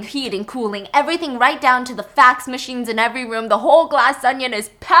lighting, heating, cooling, everything right down to the fax machines in every room. The whole Glass Onion is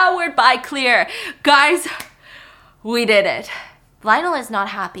powered by Clear. Guys, we did it. Lionel is not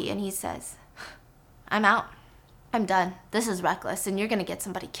happy and he says, I'm out. I'm done. This is reckless and you're going to get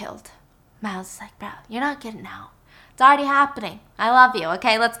somebody killed. Miles is like, bro, you're not getting out. It's already happening. I love you,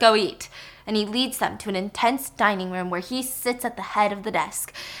 okay? Let's go eat. And he leads them to an intense dining room where he sits at the head of the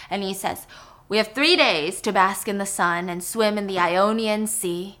desk and he says, we have 3 days to bask in the sun and swim in the Ionian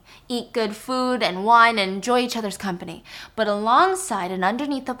Sea, eat good food and wine and enjoy each other's company. But alongside and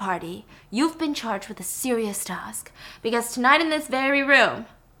underneath the party, you've been charged with a serious task, because tonight in this very room,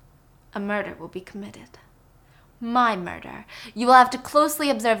 a murder will be committed. My murder. You will have to closely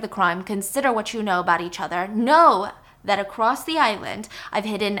observe the crime, consider what you know about each other, know that across the island I've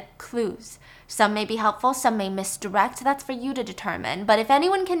hidden clues. Some may be helpful, some may misdirect. That's for you to determine. But if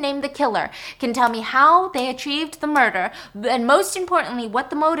anyone can name the killer, can tell me how they achieved the murder, and most importantly, what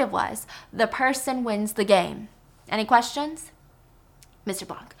the motive was, the person wins the game. Any questions? Mr.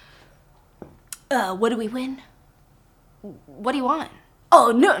 Blanc. What do we win? What do you want?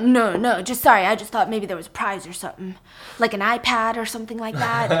 Oh, no. Sorry, I just thought maybe there was a prize or something. Like an iPad or something like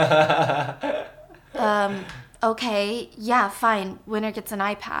that. Okay, yeah, fine. Winner gets an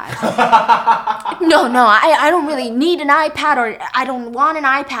iPad. No, I don't really need an iPad, or I don't want an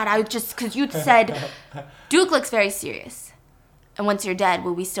iPad. I just, because you said, Duke looks very serious. And once you're dead,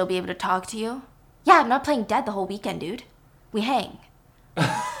 will we still be able to talk to you? Yeah, I'm not playing dead the whole weekend, dude. We hang.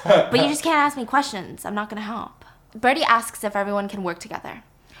 But you just can't ask me questions. I'm not going to help. Birdie asks if everyone can work together.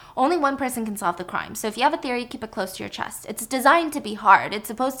 Only one person can solve the crime, so if you have a theory, keep it close to your chest. It's designed to be hard. It's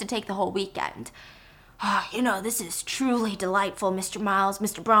supposed to take the whole weekend. This is truly delightful, Mr. Miles,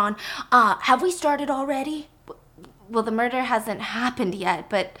 Mr. Braun. Have we started already? Well, the murder hasn't happened yet,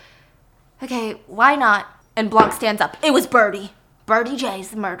 but... Okay, why not? And Blanc stands up. It was Birdie. Birdie J's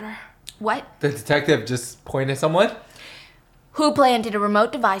the murderer. What? The detective just pointed at someone? Who planted a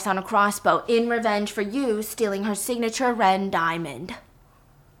remote device on a crossbow in revenge for you stealing her signature Ren diamond.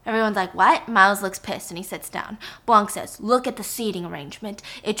 Everyone's like, what? Miles looks pissed and he sits down. Blanc says, look at the seating arrangement.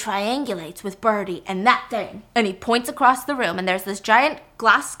 It triangulates with Birdie and that thing. And he points across the room and there's this giant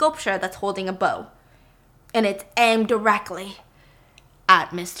glass sculpture that's holding a bow. And it's aimed directly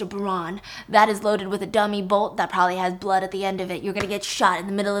at Mr. Braun. That is loaded with a dummy bolt that probably has blood at the end of it. You're going to get shot in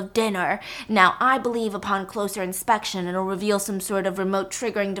the middle of dinner. Now, I believe upon closer inspection, it'll reveal some sort of remote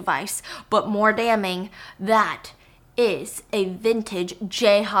triggering device. But more damning, that is a vintage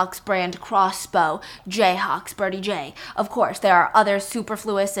Jayhawks brand crossbow. Jayhawks, Birdie J. Of course, there are other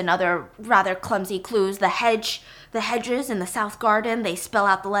superfluous and other rather clumsy clues. The hedges in the south garden, they spell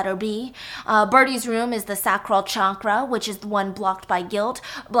out the letter B. Birdie's room is the sacral chakra, which is the one blocked by guilt.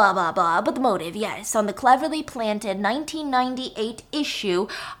 Blah, blah, blah. But the motive, yes. On the cleverly planted 1998 issue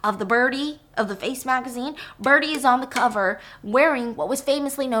of the Face magazine, Birdie is on the cover wearing what was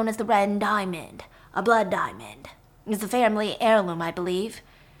famously known as the Ren diamond. A blood diamond. It's a family heirloom, I believe.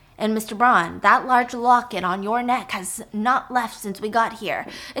 And Mr. Braun, that large locket on your neck has not left since we got here.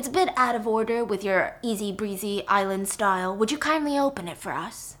 It's a bit out of order with your easy-breezy island style. Would you kindly open it for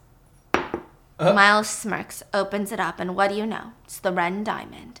us? Miles smirks, opens it up, and what do you know? It's the Ren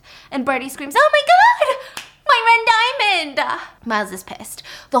diamond. And Birdie screams, oh my god! My Ren diamond! Miles is pissed.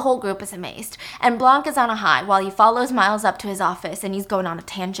 The whole group is amazed. And Blanc is on a high while he follows Miles up to his office, and he's going on a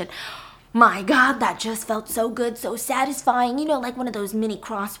tangent. My God, that just felt so good, so satisfying. Like one of those mini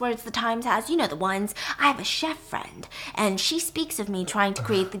crosswords the Times has. The ones. I have a chef friend, and she speaks of me trying to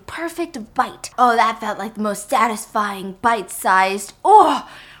create the perfect bite. Oh, that felt like the most satisfying, bite-sized. Oh!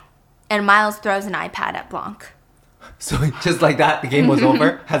 And Miles throws an iPad at Blanc. So just like that, the game was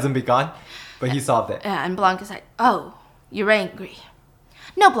over, hasn't begun, but he solved it. Yeah, and Blanc is like, oh, you're angry.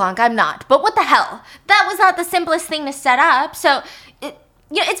 No, Blanc, I'm not. But what the hell? That was not the simplest thing to set up, so...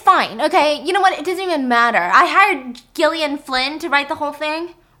 it's fine, okay? You know what? It doesn't even matter. I hired Gillian Flynn to write the whole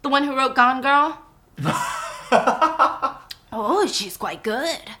thing. The one who wrote Gone Girl. Oh, she's quite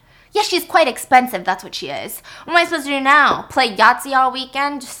good. Yeah, she's quite expensive. That's what she is. What am I supposed to do now? Play Yahtzee all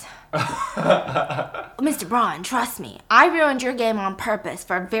weekend? Mr. Braun, trust me. I ruined your game on purpose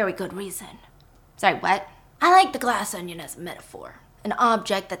for a very good reason. Sorry, what? I like the glass onion as a metaphor. An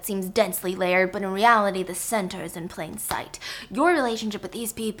object that seems densely layered, but in reality the center is in plain sight. Your relationship with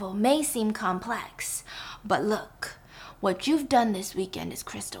these people may seem complex, but look, what you've done this weekend is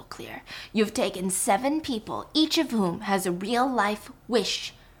crystal clear. You've taken 7 people, each of whom has a real-life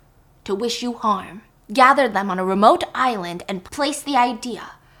wish to wish you harm, gathered them on a remote island, and placed the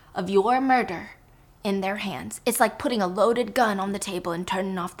idea of your murder in their hands. It's like putting a loaded gun on the table and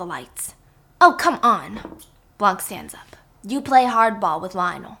turning off the lights. Oh, come on. Blanc stands up. You play hardball with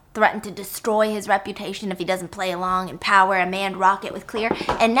Lionel, threaten to destroy his reputation if he doesn't play along, and power a manned rocket with Claire,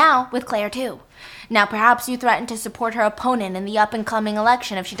 and now with Claire too. Now perhaps you threaten to support her opponent in the up-and-coming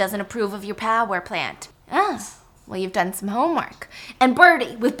election if she doesn't approve of your power plant. Well, you've done some homework. And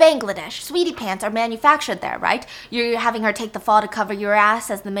Birdie, with Bangladesh, Sweetie Pants are manufactured there, right? You're having her take the fall to cover your ass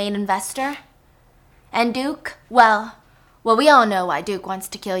as the main investor? And Duke? Well, we all know why Duke wants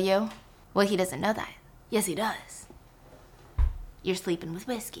to kill you. Well, he doesn't know that. Yes, he does. You're sleeping with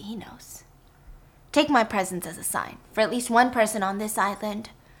whiskey, he knows. Take my presence as a sign. For at least one person on this island,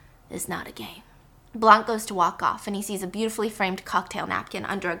 it's not a game. Blanc goes to walk off, and he sees a beautifully framed cocktail napkin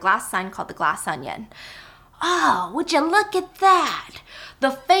under a glass sign called the Glass Onion. Oh, would you look at that? The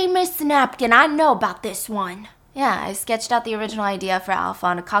famous napkin. I know about this one. Yeah, I sketched out the original idea for Alpha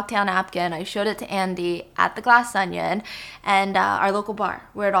on a cocktail napkin. I showed it to Andy at the Glass Onion and our local bar,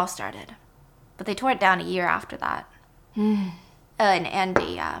 where it all started. But they tore it down a year after that. And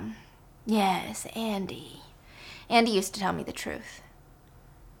Andy, yes, Andy. Andy used to tell me the truth.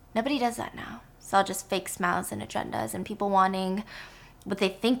 Nobody does that now. It's all just fake smiles and agendas and people wanting what they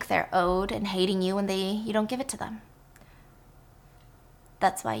think they're owed and hating you when you don't give it to them.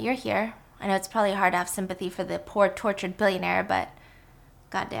 That's why you're here. I know it's probably hard to have sympathy for the poor, tortured billionaire, but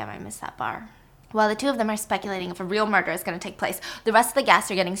goddamn, I miss that bar. While the two of them are speculating if a real murder is going to take place, the rest of the guests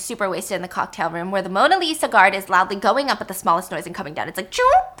are getting super wasted in the cocktail room where the Mona Lisa guard is loudly going up at the smallest noise and coming down. It's like,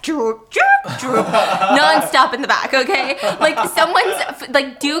 choop, choop, choop, choop, non-stop in the back, okay? Like, someone's,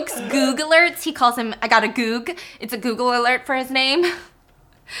 like, Duke's Goog alerts, he calls him, I got a Goog. It's a Google alert for his name.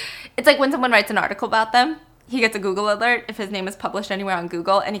 It's like when someone writes an article about them, he gets a Google alert if his name is published anywhere on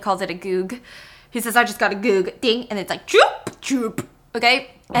Google, and he calls it a Goog. He says, I just got a Goog, ding, and it's like, choop, choop.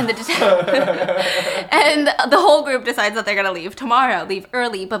 Okay, and and the whole group decides that they're gonna leave tomorrow, leave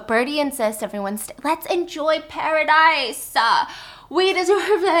early. But Birdie insists everyone stay. Let's enjoy paradise. We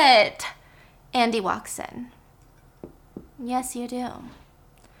deserve it. Andy walks in. Yes, you do.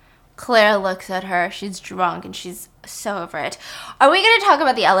 Claire looks at her. She's drunk and she's so over it. Are we gonna talk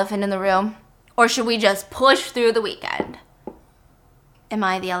about the elephant in the room, or should we just push through the weekend? Am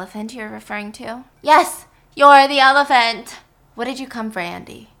I the elephant you're referring to? Yes, you're the elephant. What did you come for,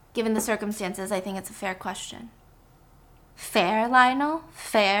 Andy? Given the circumstances, I think it's a fair question. Fair, Lionel?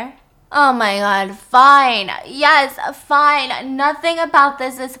 Fair? Oh my god, fine. Yes, fine. Nothing about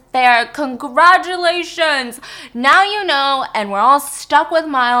this is fair. Congratulations. Now you know, and we're all stuck with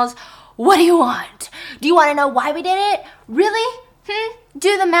Miles. What do you want? Do you want to know why we did it? Really?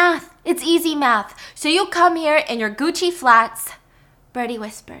 Do the math. It's easy math. So you come here in your Gucci flats. Birdie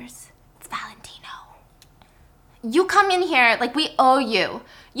whispers. It's Valentino. You come in here like we owe you.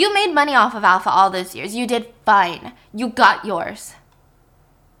 You made money off of Alpha all those years. You did fine. You got yours.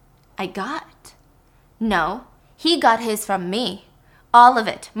 I got? No, he got his from me. All of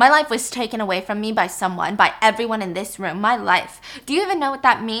it. My life was taken away from me by someone, by everyone in this room. My life. Do you even know what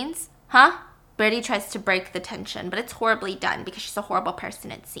that means? Huh? Birdie tries to break the tension, but it's horribly done because she's a horrible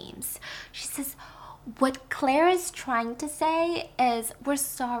person, it seems. She says, what Claire is trying to say is, we're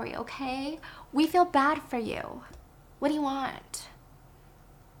sorry, okay? We feel bad for you. What do you want?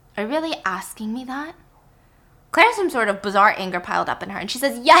 Are you really asking me that? Claire has some sort of bizarre anger piled up in her, and she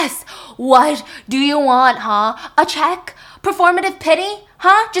says, yes, what do you want, huh? A check? Performative pity?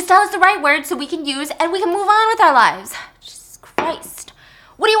 Huh? Just tell us the right words so we can use and we can move on with our lives. Jesus Christ.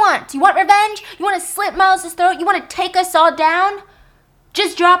 What do you want? Do you want revenge? You want to slit Miles' throat? You want to take us all down?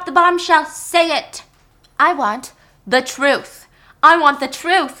 Just drop the bombshell. Say it. I want the truth. I want the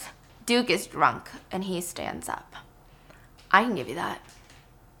truth. Duke is drunk, and he stands up. I can give you that.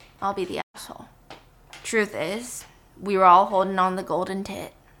 I'll be the asshole. Truth is, we were all holding on the golden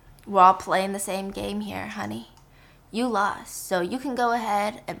tit. We're all playing the same game here, honey. You lost, so you can go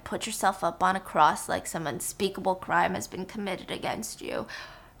ahead and put yourself up on a cross like some unspeakable crime has been committed against you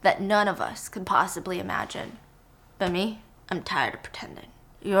that none of us could possibly imagine. But me, I'm tired of pretending.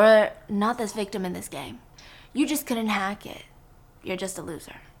 You're not this victim in this game. You just couldn't hack it. You're just a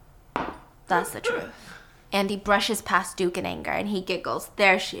loser. That's the truth. Andy brushes past Duke in anger, and he giggles.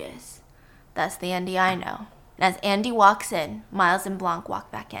 There she is. That's the Andy I know. And as Andy walks in, Miles and Blanc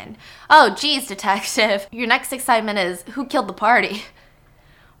walk back in. Oh, geez, detective. Your next excitement is, who killed the party?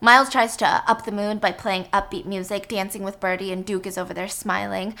 Miles tries to up the mood by playing upbeat music, dancing with Birdie, and Duke is over there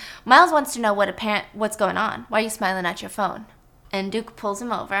smiling. Miles wants to know what's going on. Why are you smiling at your phone? And Duke pulls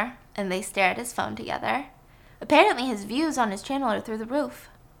him over, and they stare at his phone together. Apparently his views on his channel are through the roof.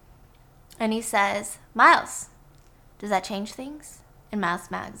 And he says, Miles, does that change things? And Miles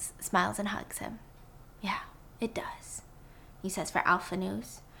smiles and hugs him. Yeah, it does. He says for Alpha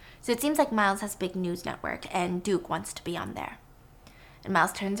News. So it seems like Miles has a big news network, and Duke wants to be on there. And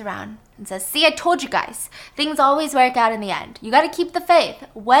Miles turns around and says, see, I told you guys. Things always work out in the end. You gotta keep the faith.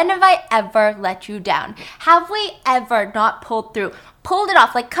 When have I ever let you down? Have we ever not pulled through? Pulled it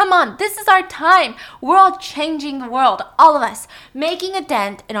off. Like, come on, this is our time. We're all changing the world. All of us. Making a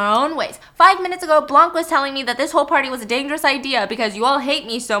dent in our own ways. 5 minutes ago, Blanc was telling me that this whole party was a dangerous idea because you all hate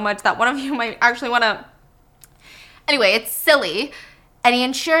me so much that one of you might actually want to... Anyway, it's silly. And he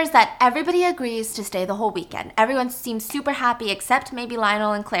ensures that everybody agrees to stay the whole weekend. Everyone seems super happy except maybe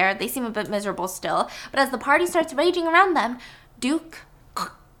Lionel and Claire. They seem a bit miserable still. But as the party starts raging around them, Duke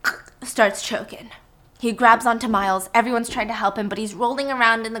starts choking. He grabs onto Miles. Everyone's trying to help him, but he's rolling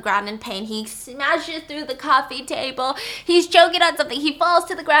around in the ground in pain. He smashes through the coffee table. He's choking on something. He falls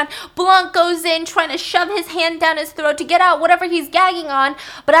to the ground. Blanc goes in, trying to shove his hand down his throat to get out whatever he's gagging on.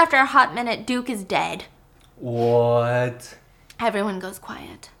 But after a hot minute, Duke is dead. What? Everyone goes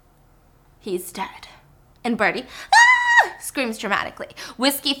quiet. He's dead. And Birdie screams dramatically.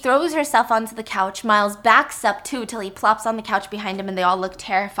 Whiskey throws herself onto the couch. Miles backs up too till he plops on the couch behind him, and they all look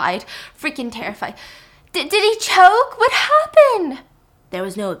terrified. Freaking terrified. Did he choke? What happened? There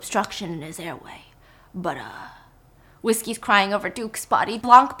was no obstruction in his airway. But, Whiskey's crying over Duke's body.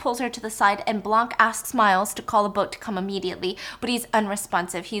 Blanc pulls her to the side, and Blanc asks Miles to call a boat to come immediately, but he's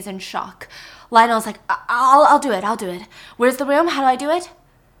unresponsive. He's in shock. Lionel's like, I'll do it. Where's the room? How do I do it?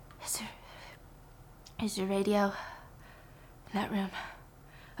 Is your radio in that room?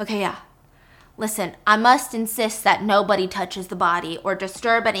 Okay, yeah. Listen, I must insist that nobody touches the body or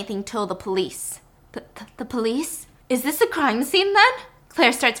disturb anything till the police. The police? Is this a crime scene then?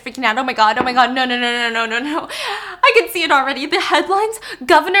 Claire starts freaking out. Oh my god, no. I can see it already. The headlines: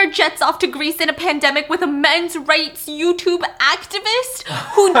 Governor jets off to Greece in a pandemic with a men's rights YouTube activist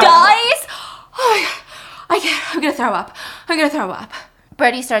who dies. Oh my god, I'm gonna throw up.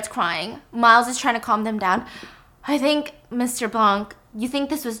 Bertie starts crying. Miles is trying to calm them down. I think, Mr. Blanc, you think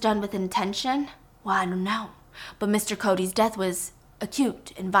this was done with intention? Well, I don't know. But Mr. Cody's death was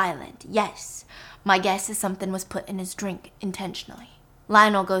acute and violent, yes. My guess is something was put in his drink intentionally.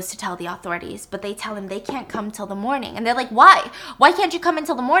 Lionel goes to tell the authorities, but they tell him they can't come till the morning. And they're like, why? Why can't you come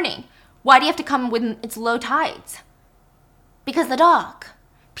until the morning? Why do you have to come when it's low tides? Because the dog.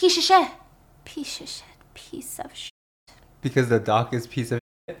 Piece of shit. Because the dog is piece of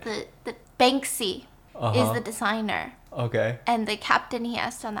shit? The Banksy is the designer. Okay. And the captain he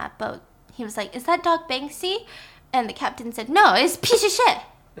asked on that boat, he was like, is that dog Banksy? And the captain said, no, it's piece of shit.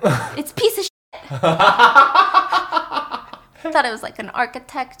 It's piece of shit. I thought it was like an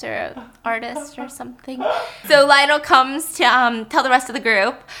architect or an artist or something. So Lionel comes to tell the rest of the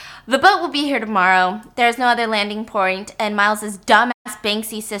group, the boat will be here tomorrow. There's no other landing point, and Miles's dumbass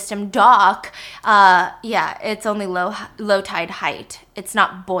Banksy system dock, it's only low tide height. It's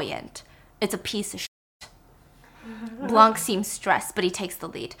not buoyant. It's a piece of shit. Blanc seems stressed, but he takes the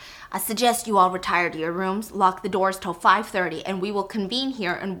lead. I suggest you all retire to your rooms, lock the doors till 5:30, and we will convene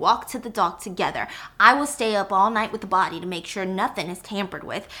here and walk to the dock together. I will stay up all night with the body to make sure nothing is tampered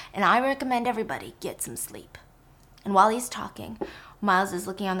with, and I recommend everybody get some sleep. And while he's talking, Miles is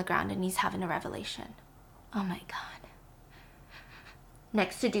looking on the ground and he's having a revelation. Oh my god.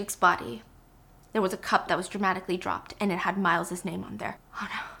 Next to Duke's body, there was a cup that was dramatically dropped, and it had Miles's name on there. Oh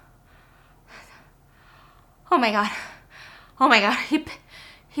no. Oh my god.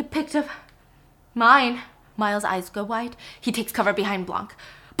 He picked up mine. Miles' eyes go wide. He takes cover behind Blanc.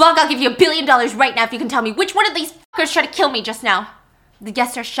 Blanc, I'll give you $1 billion right now if you can tell me which one of these fuckers tried to kill me just now. The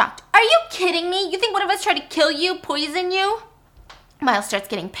guests are shocked. Are you kidding me? You think one of us tried to kill you, poison you? Miles starts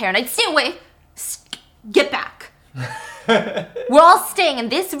getting paranoid. Stay away. Get back. We're all staying in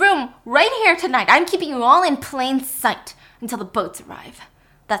this room right here tonight. I'm keeping you all in plain sight until the boats arrive.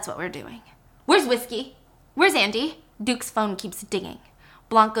 That's what we're doing. Where's Whiskey? Where's Andy? Duke's phone keeps dinging.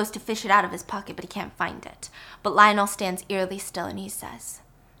 Blanc goes to fish it out of his pocket, but he can't find it. But Lionel stands eerily still and he says,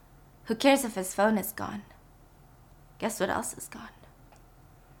 who cares if his phone is gone? Guess what else is gone?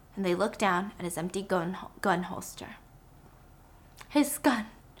 And they look down at his empty gun holster. His gun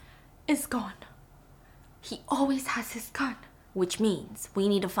is gone. He always has his gun. Which means we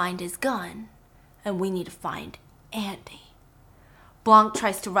need to find his gun, and we need to find Andy. Blanc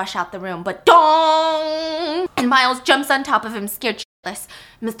tries to rush out the room, but dong! And Miles jumps on top of him, scared shitless.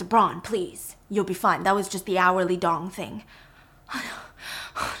 Mr. Braun, please. You'll be fine. That was just the hourly dong thing.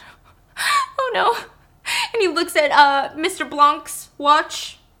 Oh no. And he looks at Mr. Blanc's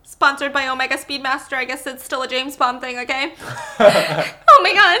watch, sponsored by Omega Speedmaster. I guess it's still a James Bond thing, okay? Oh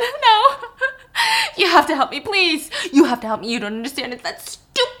my god, no. You have to help me, please. You have to help me. You don't understand. It's that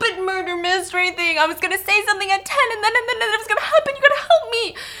stupid murder mystery thing. I was going to say something at 10 and then it was going to happen. You got to help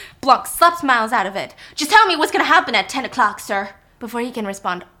me. Blanc slaps Miles out of it. Just tell me what's going to happen at 10 o'clock, sir. Before he can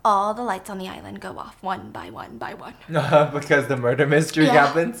respond, all the lights on the island go off one by one by one. Because the murder mystery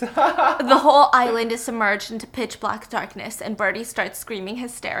happens? The whole island is submerged into pitch black darkness, and Bertie starts screaming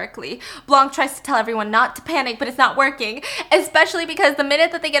hysterically. Blanc tries to tell everyone not to panic, but it's not working, especially because the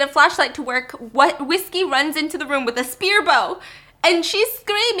minute that they get a flashlight to work, Whiskey runs into the room with a spear bow. And she's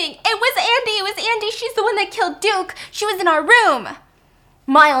screaming, it was Andy, she's the one that killed Duke, she was in our room.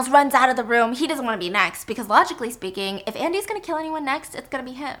 Miles runs out of the room. He doesn't want to be next because logically speaking, if Andy's going to kill anyone next, it's going to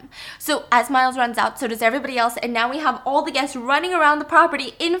be him. So as Miles runs out, so does everybody else. And now we have all the guests running around the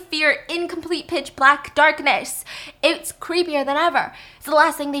property in fear, in complete pitch black darkness. It's creepier than ever. It's the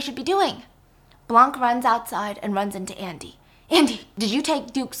last thing they should be doing. Blanc runs outside and runs into Andy. Andy, did you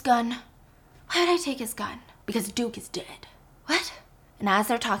take Duke's gun? Why did I take his gun? Because Duke is dead. What? And as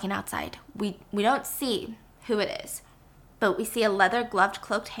they're talking outside, we don't see who it is. But we see a leather-gloved,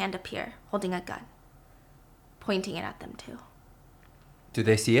 cloaked hand appear, holding a gun. Pointing it at them, too. Do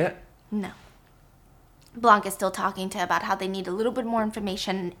they see it? No. Blanc is still talking to about how they need a little bit more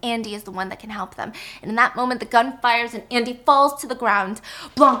information, and Andy is the one that can help them. And in that moment, the gun fires and Andy falls to the ground.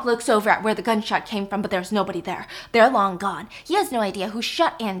 Blanc looks over at where the gunshot came from, but there's nobody there. They're long gone. He has no idea who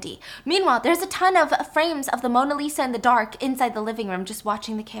shot Andy. Meanwhile, there's a ton of frames of the Mona Lisa in the dark inside the living room just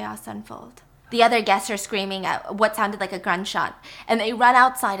watching the chaos unfold. The other guests are screaming at what sounded like a gunshot, and they run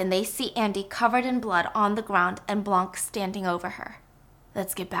outside and they see Andy covered in blood on the ground and Blanc standing over her.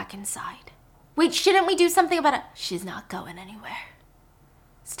 Let's get back inside. Wait, shouldn't we do something about it? She's not going anywhere.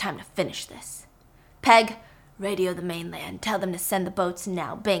 It's time to finish this. Peg, radio the mainland. Tell them to send the boats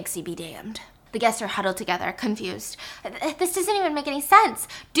now. Banksy be damned. The guests are huddled together, confused. This doesn't even make any sense.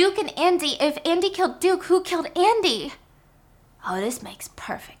 Duke and Andy. If Andy killed Duke, who killed Andy? Oh, this makes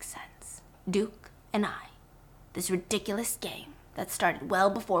perfect sense. Duke and I. This ridiculous game that started well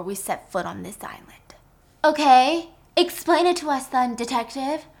before we set foot on this island. Okay, explain it to us then,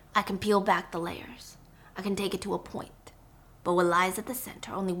 detective. I can peel back the layers. I can take it to a point. But what lies at the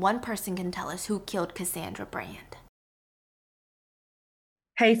center, only one person can tell us who killed Cassandra Brand.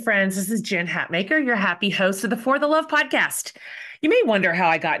 Hey friends, this is Jen Hatmaker, your happy host of the For the Love podcast. You may wonder how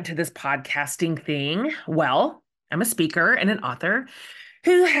I got into this podcasting thing. Well, I'm a speaker and an author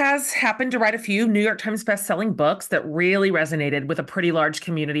who has happened to write a few New York Times best-selling books that really resonated with a pretty large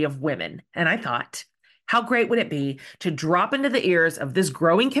community of women. And I thought, how great would it be to drop into the ears of this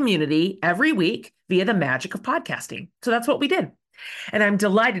growing community every week via the magic of podcasting? So that's what we did. And I'm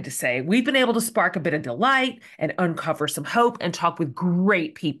delighted to say we've been able to spark a bit of delight and uncover some hope and talk with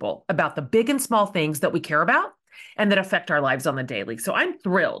great people about the big and small things that we care about and that affect our lives on the daily. So I'm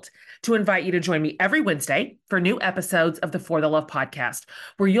thrilled to invite you to join me every Wednesday for new episodes of the For the Love podcast,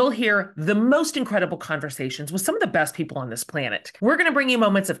 where you'll hear the most incredible conversations with some of the best people on this planet. We're going to bring you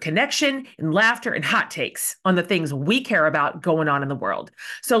moments of connection and laughter and hot takes on the things we care about going on in the world.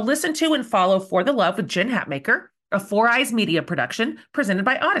 So listen to and follow For the Love with Jen Hatmaker, a Four Eyes Media production presented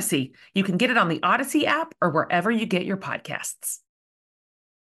by Odyssey. You can get it on the Odyssey app or wherever you get your podcasts.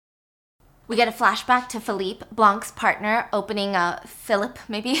 We get a flashback to Philippe, Blanc's partner, opening Philip,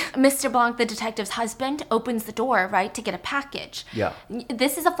 maybe. Mr. Blanc, the detective's husband, opens the door, right, to get a package. Yeah.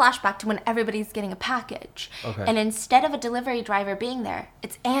 This is a flashback to when everybody's getting a package. Okay. And instead of a delivery driver being there,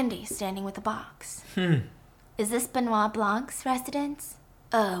 it's Andy standing with a box. Is this Benoit Blanc's residence?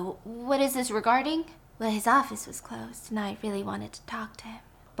 Oh, what is this regarding? Well, his office was closed, and I really wanted to talk to him.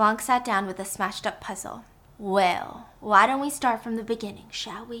 Blanc sat down with a smashed-up puzzle. Well, why don't we start from the beginning,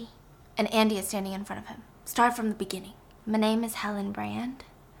 shall we? And Andy is standing in front of him. Start from the beginning. My name is Helen Brand,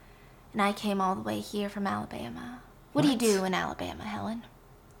 and I came all the way here from Alabama. What do you do in Alabama, Helen?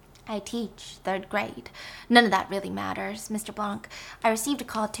 I teach 3rd grade. None of that really matters, Mr. Blanc. I received a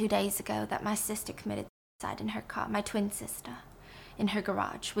call 2 days ago that my sister committed suicide in her car, my twin sister, in her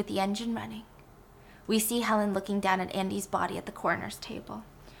garage with the engine running. We see Helen looking down at Andy's body at the coroner's table.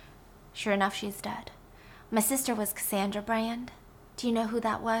 Sure enough, she's dead. My sister was Cassandra Brand. Do you know who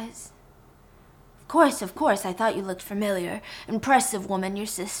that was? Of course, I thought you looked familiar. Impressive woman, your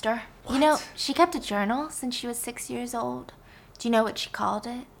sister. What? You know, she kept a journal since she was 6 years old. Do you know what she called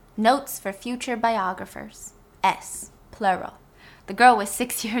it? Notes for Future Biographers. S, plural. The girl was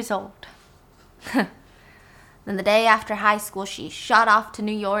 6 years old. Then the day after high school, she shot off to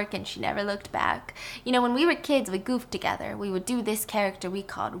New York and she never looked back. You know, when we were kids, we goofed together. We would do this character we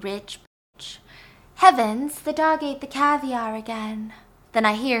called Rich Bitch. Heavens, the dog ate the caviar again. Then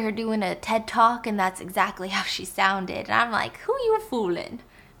I hear her doing a TED Talk, and that's exactly how she sounded. And I'm like, who you fooling?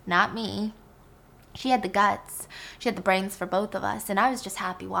 Not me. She had the guts. She had the brains for both of us, and I was just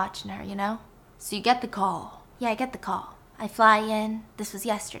happy watching her, you know? So you get the call. Yeah, I get the call. I fly in. This was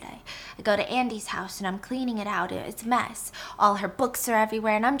yesterday. I go to Andy's house, and I'm cleaning it out. It's a mess. All her books are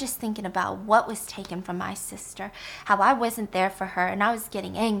everywhere, and I'm just thinking about what was taken from my sister, how I wasn't there for her, and I was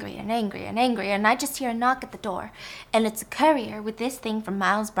getting angrier and angrier and angrier, and I just hear a knock at the door, and it's a courier with this thing from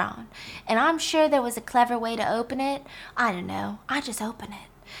Miles Brown, and I'm sure there was a clever way to open it. I don't know. I just open it,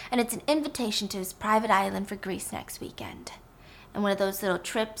 and it's an invitation to his private island for Greece next weekend, and one of those little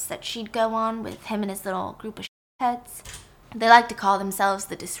trips that she'd go on with him and his little group of heads. They like to call themselves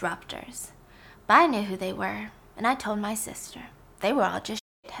the Disruptors. But I knew who they were, and I told my sister. They were all just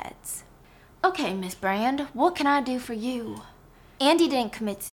shitheads. Okay, Miss Brand, what can I do for you? Andy didn't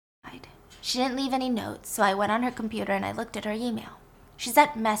commit suicide. She didn't leave any notes, so I went on her computer and I looked at her email. She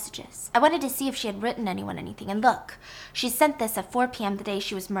sent messages. I wanted to see if she had written anyone anything, and look, she sent this at 4 p.m. the day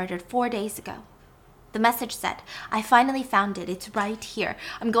she was murdered 4 days ago. The message said, I finally found it. It's right here.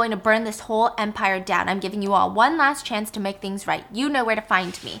 I'm going to burn this whole empire down. I'm giving you all one last chance to make things right. You know where to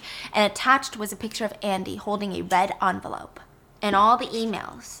find me. And attached was a picture of Andy holding a red envelope. And all the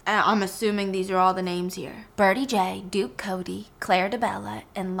emails. I'm assuming these are all the names here. Birdie J, Duke Cody, Claire DeBella,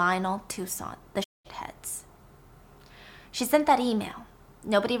 and Lionel Toussaint, the shitheads. She sent that email.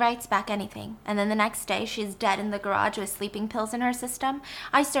 Nobody writes back anything. And then the next day, she's dead in the garage with sleeping pills in her system.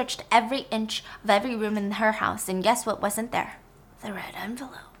 I searched every inch of every room in her house, and guess what wasn't there? The red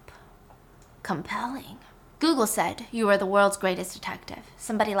envelope. Compelling. Google said you were the world's greatest detective.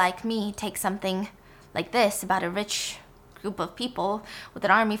 Somebody like me takes something like this about a rich group of people with an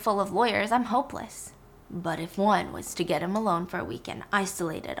army full of lawyers. I'm hopeless. But if one was to get him alone for a weekend,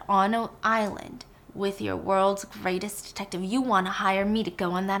 isolated on an island with your world's greatest detective, you want to hire me to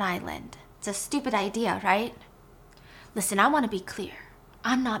go on that island. It's a stupid idea, right? Listen, I want to be clear.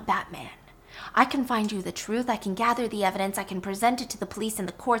 I'm not Batman. I can find you the truth, I can gather the evidence, I can present it to the police and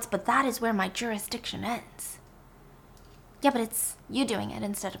the courts, but that is where my jurisdiction ends. Yeah, but it's you doing it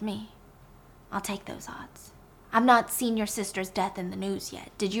instead of me. I'll take those odds. I've not seen your sister's death in the news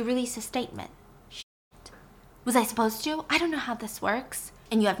yet. Did you release a statement? Shit. Was I supposed to? I don't know how this works.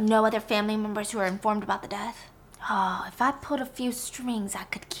 And you have no other family members who are informed about the death? Oh, if I put a few strings, I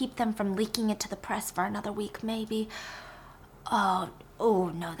could keep them from leaking it to the press for another week, maybe. Oh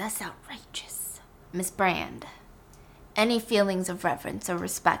no, that's outrageous. Miss Brand, any feelings of reverence or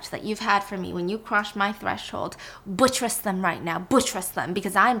respect that you've had for me when you crossed my threshold, buttress them right now. Buttress them,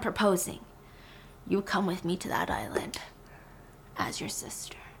 because I'm proposing. You come with me to that island as your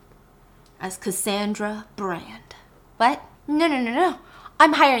sister. As Cassandra Brand. What? No.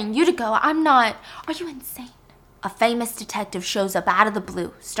 I'm hiring you to go. I'm not. Are you insane? A famous detective shows up out of the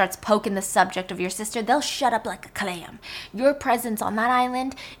blue, starts poking the subject of your sister. They'll shut up like a clam. Your presence on that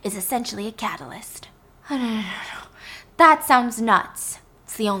island is essentially a catalyst. No. That sounds nuts.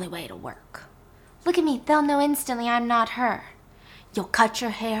 It's the only way it'll work. Look at me. They'll know instantly I'm not her. You'll cut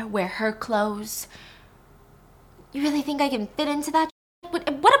your hair, wear her clothes. You really think I can fit into that? What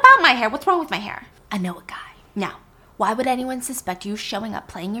about my hair? What's wrong with my hair? I know a guy. Now, why would anyone suspect you showing up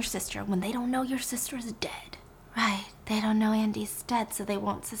playing your sister when they don't know your sister is dead? Right, they don't know Andy's dead, so they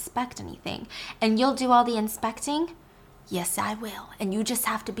won't suspect anything. And you'll do all the inspecting? Yes, I will. And you just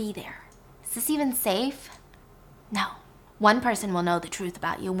have to be there. Is this even safe? No. One person will know the truth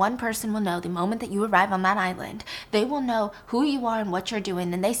about you. One person will know the moment that you arrive on that island. They will know who you are and what you're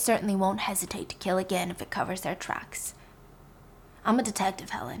doing, and they certainly won't hesitate to kill again if it covers their tracks. I'm a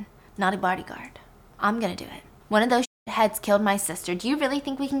detective, Helen, not a bodyguard. I'm gonna do it. One of those heads killed my sister. Do you really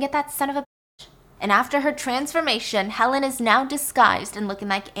think we can get that son of a bitch? And after her transformation, Helen is now disguised and looking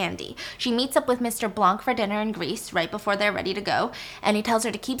like Andy. She meets up with Mr. Blanc for dinner in Greece right before they're ready to go, and he tells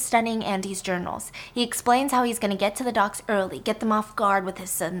her to keep studying Andy's journals. He explains how he's going to get to the docks early, get them off guard with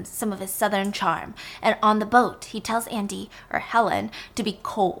some of his southern charm. And on the boat, he tells Andy, or Helen, to be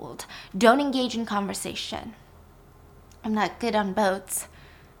cold. Don't engage in conversation. I'm not good on boats.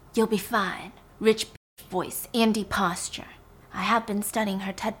 You'll be fine. Rich voice, Andy posture. I have been studying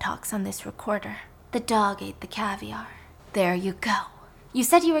her TED Talks on this recorder. The dog ate the caviar. There you go. You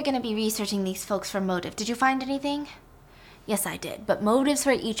said you were going to be researching these folks for motive. Did you find anything? Yes, I did, but motives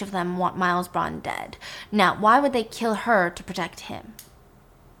for each of them want Miles Braun dead. Now, why would they kill her to protect him?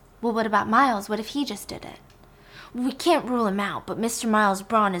 Well, what about Miles? What if he just did it? We can't rule him out, but Mr. Miles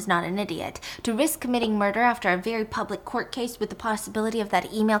Braun is not an idiot. To risk committing murder after a very public court case with the possibility of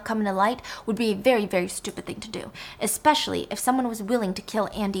that email coming to light would be a very, very stupid thing to do, especially if someone was willing to kill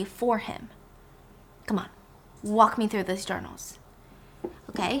Andy for him. Come on, walk me through those journals.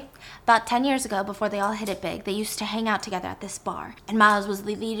 Okay, about 10 years ago, before they all hit it big, they used to hang out together at this bar, and Miles was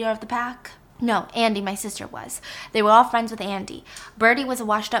the leader of the pack. No, Andy, my sister, was. They were all friends with Andy. Birdie was a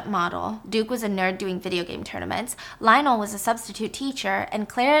washed-up model. Duke was a nerd doing video game tournaments. Lionel was a substitute teacher. And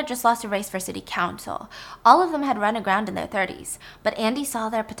Claire just lost a race for city council. All of them had run aground in their 30s. But Andy saw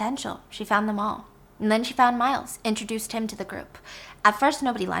their potential. She found them all. And then she found Miles, introduced him to the group. At first,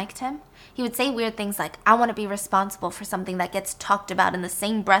 nobody liked him. He would say weird things like, I want to be responsible for something that gets talked about in the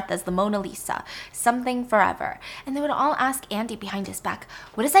same breath as the Mona Lisa. Something forever. And they would all ask Andy behind his back,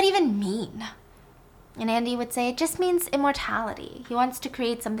 what does that even mean? And Andy would say, it just means immortality. He wants to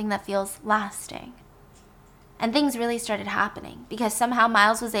create something that feels lasting. And things really started happening because somehow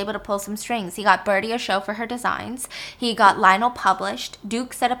Miles was able to pull some strings. He got Birdie a show for her designs. He got Lionel published.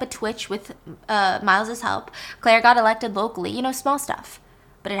 Duke set up a Twitch with Miles's help. Claire got elected locally. You know, small stuff.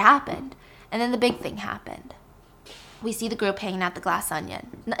 But it happened. And then the big thing happened. We see the group hanging out the Glass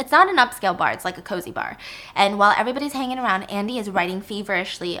Onion. It's not an upscale bar, it's like a cozy bar. And while everybody's hanging around, Andy is writing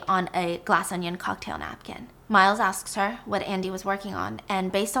feverishly on a Glass Onion cocktail napkin. Miles asks her what Andy was working on, and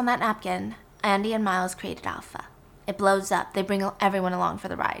based on that napkin, Andy and Miles created Alpha. It blows up. They bring everyone along for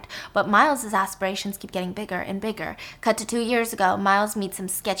the ride. But Miles' aspirations keep getting bigger and bigger. Cut to 2 years ago, Miles meets some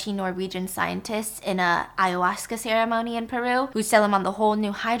sketchy Norwegian scientists in a ayahuasca ceremony in Peru who sell him on the whole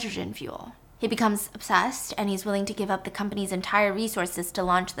new hydrogen fuel. He becomes obsessed, and he's willing to give up the company's entire resources to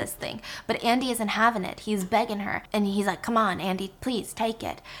launch this thing. But Andy isn't having it. He's begging her, and he's like, come on, Andy, please take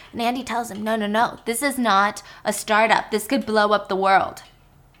it. And Andy tells him, no, this is not a startup. This could blow up the world.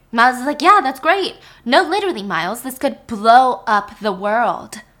 Miles is like, yeah, that's great. No, literally, Miles, this could blow up the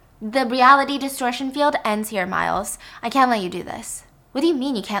world. The reality distortion field ends here, Miles. I can't let you do this. What do you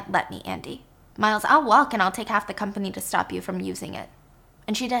mean you can't let me, Andy? Miles, I'll walk and I'll take half the company to stop you from using it.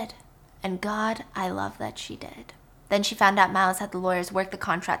 And she did. And God, I love that she did. Then she found out Miles had the lawyers work the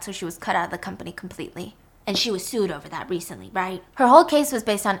contract, so she was cut out of the company completely. And she was sued over that recently, right? Her whole case was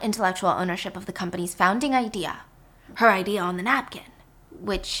based on intellectual ownership of the company's founding idea. Her idea on the napkin,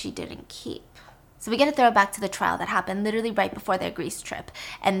 which she didn't keep. So we get a throwback to the trial that happened literally right before their Greece trip.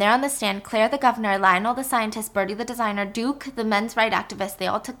 And there on the stand, Claire the governor, Lionel the scientist, Birdie the designer, Duke the men's rights activist, they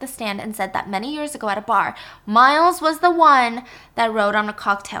all took the stand and said that many years ago at a bar, Miles was the one that wrote on a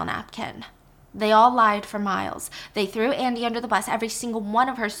cocktail napkin. They all lied for Miles. They threw Andy under the bus, every single one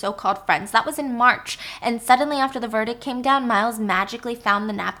of her so-called friends. That was in March. And suddenly after the verdict came down, Miles magically found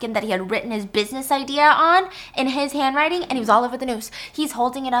the napkin that he had written his business idea on in his handwriting, and he was all over the news. He's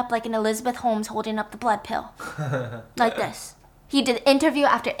holding it up like an Elizabeth Holmes holding up the blood pill. Like this. He did interview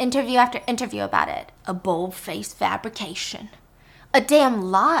after interview after interview about it. A bold-faced fabrication. A damn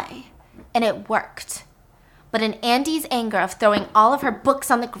lie. And it worked. But in Andy's anger of throwing all of her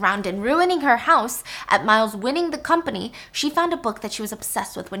books on the ground and ruining her house at Miles winning the company, she found a book that she was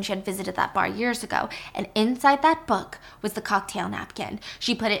obsessed with when she had visited that bar years ago. And inside that book was the cocktail napkin.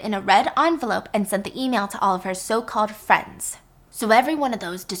 She put it in a red envelope and sent the email to all of her so-called friends. So every one of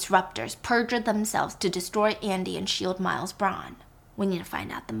those disruptors perjured themselves to destroy Andy and shield Miles Braun. We need to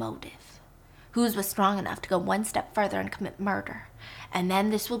find out the motive. Whose was strong enough to go one step further and commit murder. And then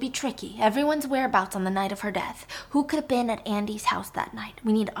this will be tricky. Everyone's whereabouts on the night of her death. Who could have been at Andy's house that night?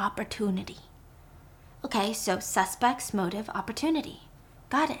 We need opportunity. Okay, so suspects, motive, opportunity.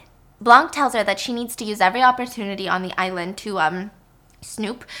 Got it. Blanc tells her that she needs to use every opportunity on the island to,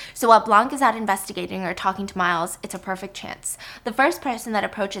 snoop. So while Blanc is out investigating or talking to Miles, it's a perfect chance. The first person that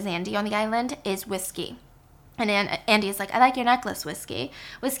approaches Andy on the island is Whiskey. And Andy is like, I like your necklace, Whiskey.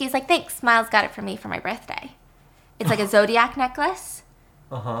 Whiskey's like, thanks. Miles got it for me for my birthday. It's like a zodiac necklace.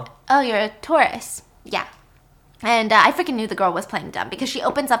 Uh-huh. Oh, you're a Taurus. Yeah. And I freaking knew the girl was playing dumb because she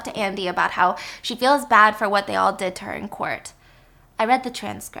opens up to Andy about how she feels bad for what they all did to her in court. I read the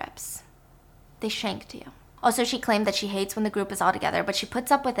transcripts. They shanked you. Also, she claimed that she hates when the group is all together, but she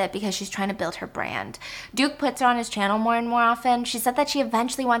puts up with it because she's trying to build her brand. Duke puts her on his channel more and more often. She said that she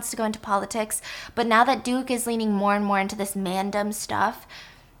eventually wants to go into politics, but now that Duke is leaning more and more into this mandom stuff,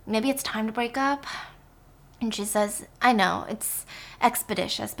 maybe it's time to break up. And she says, I know, it's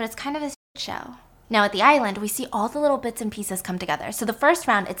expeditious, but it's kind of a show. Now at the island, we see all the little bits and pieces come together. So the first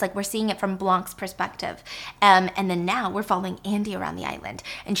round, it's like we're seeing it from Blanc's perspective. And then now we're following Andy around the island,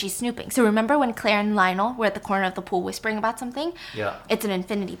 and she's snooping. So remember when Claire and Lionel were at the corner of the pool whispering about something? Yeah. It's an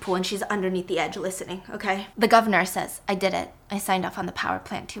infinity pool, and she's underneath the edge listening, okay? The governor says, I did it. I signed off on the power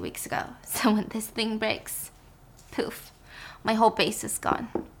plant 2 weeks ago. So when this thing breaks, poof, my whole base is gone.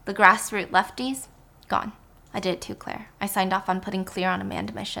 The grassroots lefties, gone. I did it too, Claire. I signed off on putting Clear on a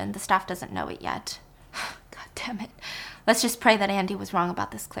manned mission. The staff doesn't know it yet. God damn it. Let's just pray that Andy was wrong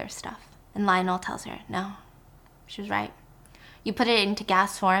about this Clear stuff. And Lionel tells her, no, she was right. You put it into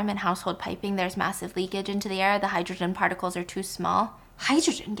gas form and household piping, there's massive leakage into the air. The hydrogen particles are too small.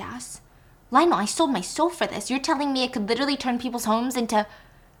 Hydrogen gas? Lionel, I sold my soul for this. You're telling me it could literally turn people's homes into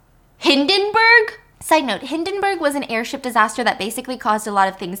Hindenburg? Side note, Hindenburg was an airship disaster that basically caused a lot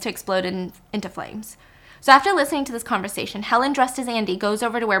of things to explode into flames. So after listening to this conversation, Helen, dressed as Andy, goes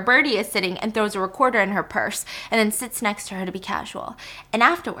over to where Birdie is sitting and throws a recorder in her purse and then sits next to her to be casual. And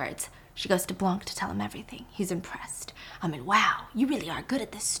afterwards, she goes to Blanc to tell him everything. He's impressed. I mean, wow, you really are good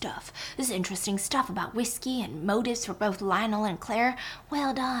at this stuff. This is interesting stuff about whiskey and motives for both Lionel and Claire.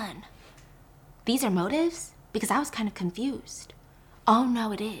 Well done. These are motives? Because I was kind of confused. Oh,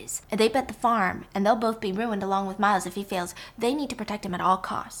 no, it is. They bet the farm, and they'll both be ruined along with Miles if he fails. They need to protect him at all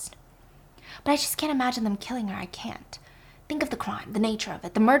costs. But I just can't imagine them killing her. I can't. Think of the crime, the nature of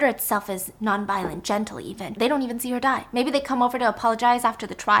it. The murder itself is non-violent, gentle even. They don't even see her die. Maybe they come over to apologize after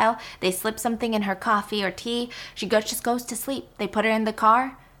the trial. They slip something in her coffee or tea. She just goes to sleep. They put her in the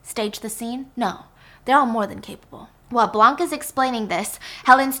car, stage the scene. No, they're all more than capable. While Blanc is explaining this,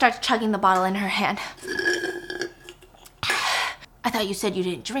 Helen starts chugging the bottle in her hand. I thought you said you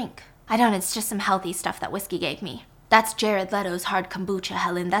didn't drink. I don't, it's just some healthy stuff that Whiskey gave me. That's Jared Leto's hard kombucha,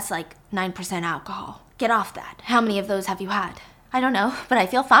 Helen. That's like 9% alcohol. Get off that. How many of those have you had? I don't know, but I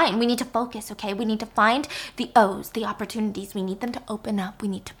feel fine. We need to focus, okay? We need to find the O's, the opportunities. We need them to open up. We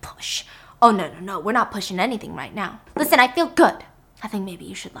need to push. Oh, no. We're not pushing anything right now. Listen, I feel good. I think maybe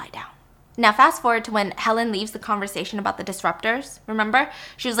you should lie down. Now, fast forward to when Helen leaves the conversation about the disruptors, remember?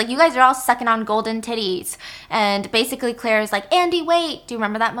 She was like, you guys are all sucking on golden titties. And basically Claire is like, Andy, wait. Do you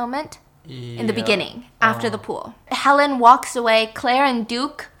remember that moment? In the beginning, after the pool. Helen walks away. Claire and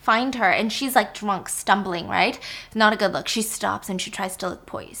Duke find her, and she's like drunk, stumbling, right? Not a good look. She stops and she tries to look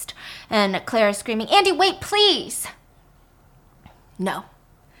poised. And Claire is screaming, Andy, wait, please. No.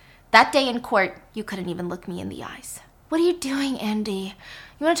 That day in court, you couldn't even look me in the eyes. What are you doing, Andy?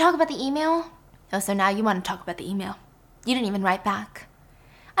 You want to talk about the email? Oh, so now you want to talk about the email. You didn't even write back.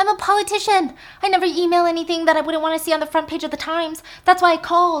 I'm a politician. I never email anything that I wouldn't want to see on the front page of the Times. That's why I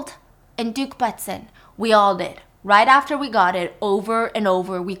called. And Duke butts in. We all did. Right after we got it, over and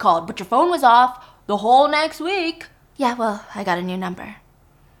over, we called. But your phone was off the whole next week. Yeah, well, I got a new number.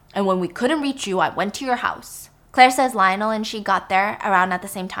 And when we couldn't reach you, I went to your house. Claire says Lionel and she got there around at the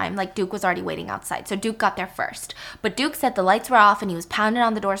same time. Like, Duke was already waiting outside. So Duke got there first. But Duke said the lights were off and he was pounding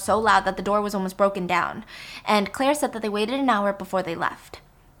on the door so loud that the door was almost broken down. And Claire said that they waited an hour before they left.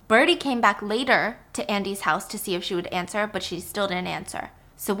 Birdie came back later to Andy's house to see if she would answer, but she still didn't answer.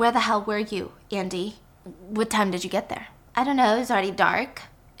 So where the hell were you, Andy? What time did you get there? I don't know, it was already dark.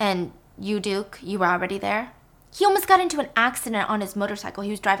 And you, Duke, you were already there? He almost got into an accident on his motorcycle.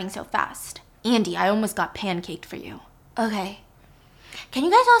 He was driving so fast. Andy, I almost got pancaked for you. Okay. Can you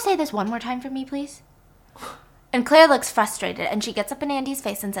guys all say this one more time for me, please? And Claire looks frustrated, and she gets up in Andy's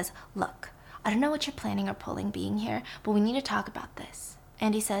face and says, look, I don't know what you're planning or pulling being here, but we need to talk about this.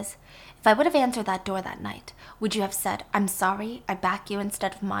 Andy says, if I would have answered that door that night, would you have said, I'm sorry, I back you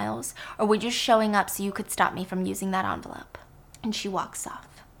instead of Miles? Or were you just showing up so you could stop me from using that envelope? And she walks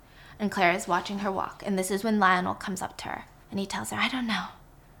off. And Claire is watching her walk, and this is when Lionel comes up to her, and he tells her, I don't know.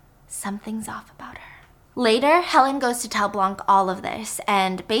 Something's off about her. Later, Helen goes to tell Blanc all of this,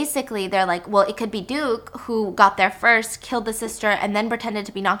 and basically they're like, well, it could be Duke, who got there first, killed the sister, and then pretended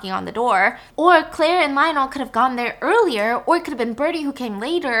to be knocking on the door, or Claire and Lionel could have gone there earlier, or it could have been Birdie who came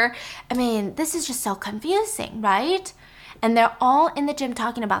later. I mean, this is just so confusing, right? And they're all in the gym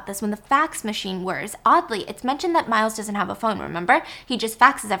talking about this when the fax machine whirs. Oddly, it's mentioned that Miles doesn't have a phone, remember? He just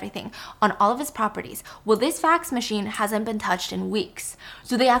faxes everything on all of his properties. Well, this fax machine hasn't been touched in weeks.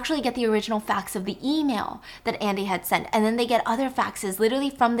 So they actually get the original fax of the email that Andy had sent. And then they get other faxes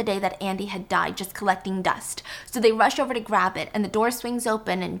literally from the day that Andy had died, just collecting dust. So they rush over to grab it, and the door swings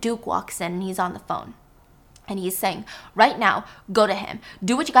open, and Duke walks in, and he's on the phone. And he's saying, right now, go to him.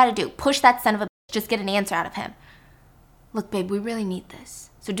 Do what you gotta do. Push that son of a bitch. Just get an answer out of him. Look, babe, we really need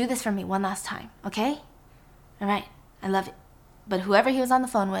this. So do this for me one last time, okay? All right, I love it. But whoever he was on the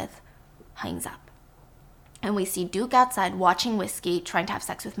phone with hangs up. And we see Duke outside watching Whiskey trying to have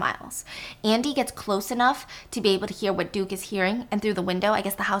sex with Miles. Andy gets close enough to be able to hear what Duke is hearing, and through the window, I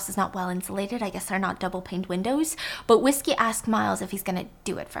guess the house is not well insulated. I guess they're not double-paned windows. But Whiskey asks Miles if he's going to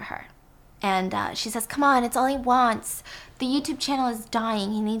do it for her. And she says, come on, it's all he wants. The YouTube channel is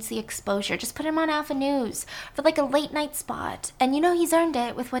dying. He needs the exposure. Just put him on Alpha News for like a late night spot. And you know he's earned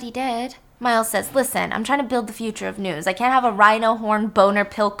it with what he did. Miles says, listen, I'm trying to build the future of news. I can't have a rhino horn boner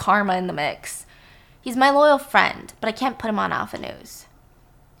pill karma in the mix. He's my loyal friend, but I can't put him on Alpha News.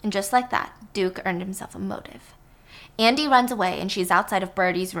 And just like that, Duke earned himself a motive. Andy runs away, and she's outside of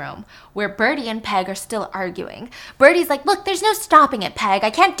Birdie's room, where Birdie and Peg are still arguing. Birdie's like, look, there's no stopping it, Peg.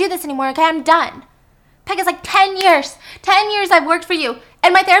 I can't do this anymore, okay? I'm done. Peg is like, 10 years. 10 years I've worked for you.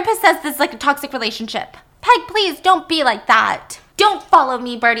 And my therapist says this is like a toxic relationship. Peg, please, don't be like that. Don't follow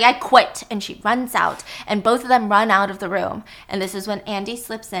me, Birdie. I quit. And she runs out, and both of them run out of the room. And this is when Andy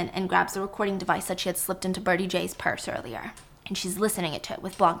slips in and grabs the recording device that she had slipped into Birdie J's purse earlier. And she's listening to it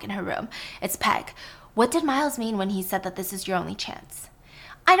with Blanc in her room. It's Peg. What did Miles mean when he said that this is your only chance?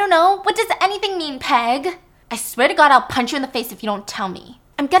 I don't know. What does anything mean, Peg? I swear to God, I'll punch you in the face if you don't tell me.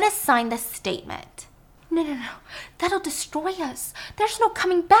 I'm gonna sign this statement. No. That'll destroy us. There's no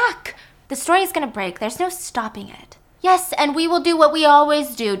coming back. The story is gonna break. There's no stopping it. Yes, and we will do what we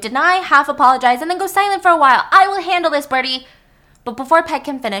always do. Deny, half apologize, and then go silent for a while. I will handle this, Birdie. But before Peg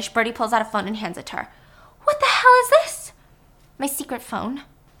can finish, Birdie pulls out a phone and hands it to her. What the hell is this? My secret phone.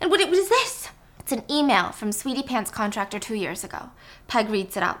 And what is this? It's an email from Sweetie Pants contractor 2 years ago. Peg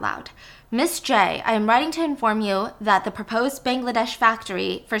reads it out loud. Miss J, I am writing to inform you that the proposed Bangladesh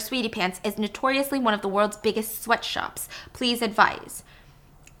factory for Sweetie Pants is notoriously one of the world's biggest sweatshops. Please advise.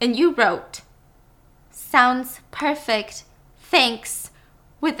 And you wrote, sounds perfect. Thanks.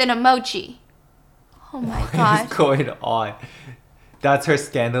 With an emoji. Oh my What god. is going on? That's her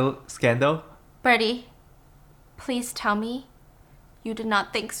scandal? Birdie, please tell me you did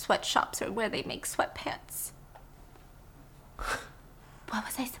not think sweatshops are where they make sweatpants. What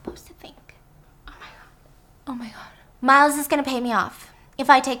was I supposed to think? Oh my god. Oh my god. Miles is gonna pay me off. If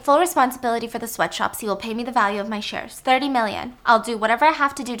I take full responsibility for the sweatshops, he will pay me the value of my shares, $30 million. I'll do whatever I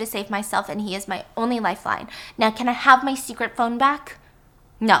have to do to save myself, and he is my only lifeline. Now, can I have my secret phone back?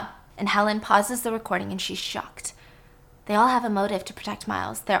 No. And Helen pauses the recording, and she's shocked. They all have a motive to protect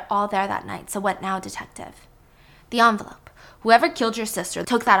Miles. They're all there that night, so what now, detective? The envelope. Whoever killed your sister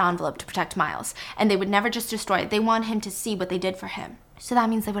took that envelope to protect Miles, and they would never just destroy it. They want him to see what they did for him. So that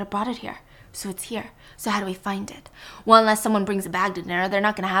means they would have brought it here. So it's here. So how do we find it? Well, unless someone brings a bag to dinner, they're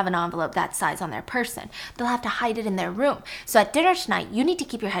not going to have an envelope that size on their person. They'll have to hide it in their room. So at dinner tonight, you need to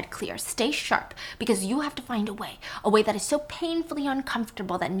keep your head clear. Stay sharp, because you have to find a way that is so painfully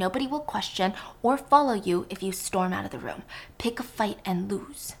uncomfortable that nobody will question or follow you if you storm out of the room. Pick a fight and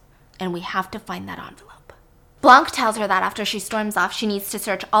lose. And we have to find that envelope. Blanc tells her that after she storms off, she needs to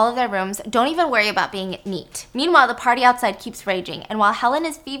search all of their rooms. Don't even worry about being neat. Meanwhile, the party outside keeps raging, and while Helen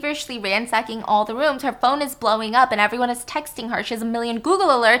is feverishly ransacking all the rooms, her phone is blowing up and everyone is texting her. She has a million Google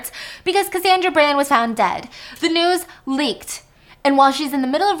alerts because Cassandra Brand was found dead. The news leaked. And while she's in the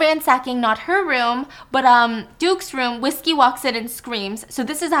middle of ransacking not her room, but Duke's room, Whiskey walks in and screams. So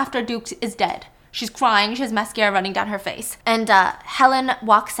this is after Duke is dead. She's crying, she has mascara running down her face. And Helen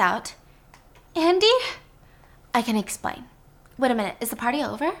walks out. Andy? I can explain. Wait a minute, is the party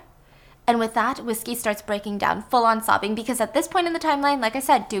over? And with that, Whiskey starts breaking down, full on sobbing, because at this point in the timeline, like I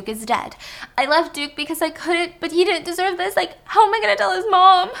said, Duke is dead. I left Duke because I couldn't, but he didn't deserve this. Like, how am I gonna tell his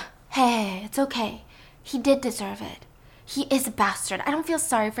mom? Hey, it's okay. He did deserve it. He is a bastard. I don't feel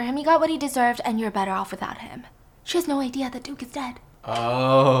sorry for him. He got what he deserved, and you're better off without him. She has no idea that Duke is dead.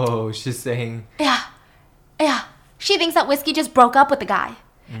 Oh, she's saying... Yeah. She thinks that Whiskey just broke up with the guy.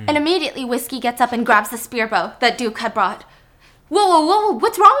 And immediately Whiskey gets up and grabs the spear bow that Duke had brought. Whoa,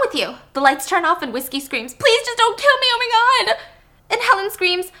 what's wrong with you? The lights turn off and Whiskey screams, please just don't kill me, oh my god! And Helen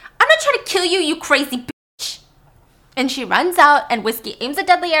screams, I'm not trying to kill you, you crazy bitch! And she runs out and Whiskey aims a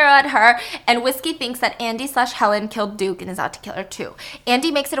deadly arrow at her, and Whiskey thinks that Andy/Helen killed Duke and is out to kill her too.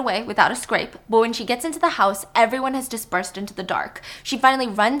 Andy makes it away without a scrape, but when she gets into the house, everyone has dispersed into the dark. She finally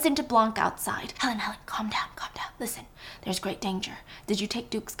runs into Blanc outside. Helen, calm down. Listen, there's great danger. Did you take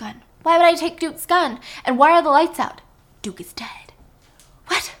Duke's gun? Why would I take Duke's gun? And why are the lights out? Duke is dead.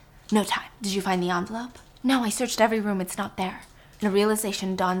 What? No time. Did you find the envelope? No, I searched every room. It's not there. And a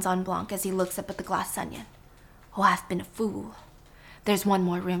realization dawns on Blanc as he looks up at the glass onion. Oh, I've been a fool. There's one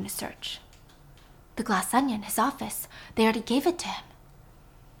more room to search. The glass onion, his office. They already gave it to him.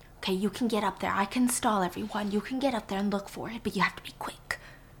 Okay, you can get up there. I can stall everyone. You can get up there and look for it, but you have to be quick.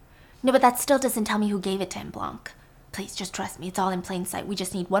 No, but that still doesn't tell me who gave it to him, Blanc. Please, just trust me. It's all in plain sight. We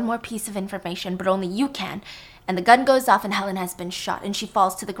just need one more piece of information, but only you can. And the gun goes off and Helen has been shot and she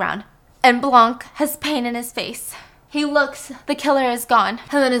falls to the ground. And Blanc has pain in his face. He looks. The killer is gone.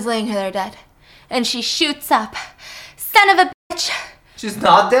 Helen is laying there dead. And she shoots up. Son of a bitch! She's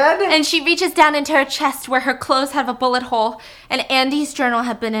not dead? And she reaches down into her chest where her clothes have a bullet hole. And Andy's journal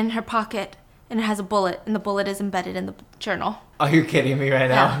had been in her pocket. And it has a bullet, and the bullet is embedded in the journal. Are you kidding me right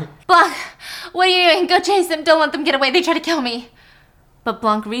now? Blanc, what are you doing? Go chase them. Don't let them get away. They try to kill me. But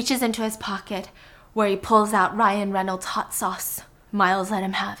Blanc reaches into his pocket where he pulls out Ryan Reynolds' hot sauce. Miles, let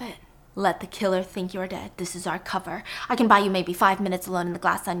him have it. Let the killer think you're dead. This is our cover. I can buy you maybe 5 minutes alone in the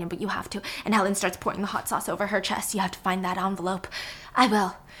glass onion, but you have to. And Helen starts pouring the hot sauce over her chest. You have to find that envelope. I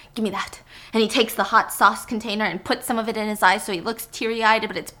will. Give me that. And he takes the hot sauce container and puts some of it in his eyes so he looks teary-eyed,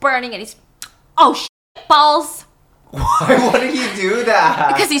 but it's burning and he's... Oh, balls. Why would he do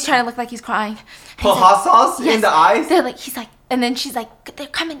that? Because he's trying to look like he's crying. Put hot sauce in the eyes? He's like, and then she's like, they're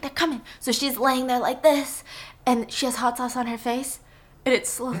coming. So she's laying there like this, and she has hot sauce on her face, and it's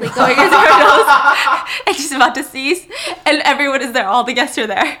slowly going into her nose, and she's about to sneeze, and everyone is there, all the guests are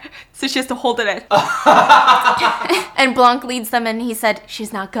there, so she has to hold it in. And Blanc leads them, and he said,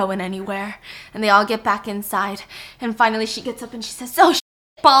 she's not going anywhere. And they all get back inside, and finally she gets up and she says, oh,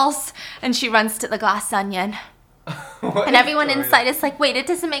 balls, and she runs to the glass onion. And everyone inside is like, wait, it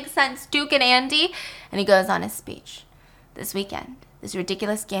doesn't make sense. Duke and Andy. And he goes on his speech. This weekend, this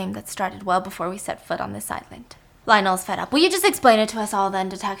ridiculous game that started well before we set foot on this island. Lionel's fed up. Will you just explain it to us all then,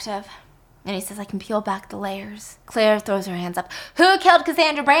 detective? And he says, I can peel back the layers. Claire throws her hands up. Who killed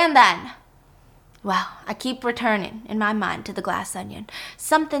Cassandra Brand then? Well, I keep returning, in my mind, to the glass onion.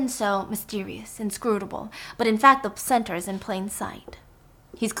 Something so mysterious, inscrutable, but in fact the center is in plain sight.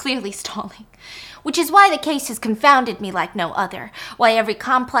 He's clearly stalling. Which is why the case has confounded me like no other. Why every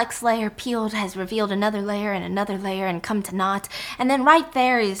complex layer peeled has revealed another layer and come to naught. And then right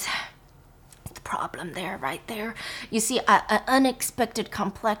there is the problem there, right there. You see, an unexpected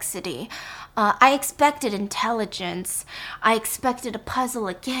complexity. I expected intelligence. I expected a puzzle,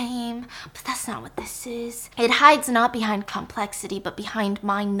 a game. But that's not what this is. It hides not behind complexity, but behind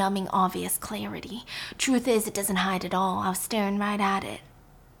mind-numbing obvious clarity. Truth is, it doesn't hide at all. I was staring right at it.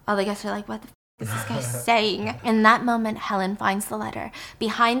 All the guys are like, what the is this guy saying? In that moment, Helen finds the letter.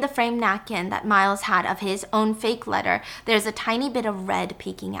 Behind the framed napkin that Miles had of his own fake letter, there's a tiny bit of red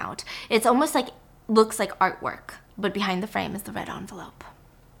peeking out. It's almost like, looks like artwork, but behind the frame is the red envelope.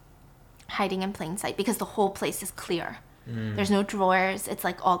 Hiding in plain sight because the whole place is clear. There's no drawers, it's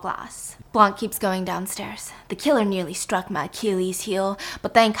like all glass. Blanc keeps going downstairs. The killer nearly struck my Achilles heel,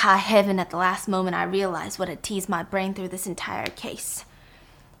 but thank high heaven at the last moment I realized what had teased my brain through this entire case.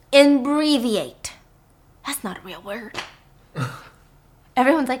 Imbreviate. That's not a real word.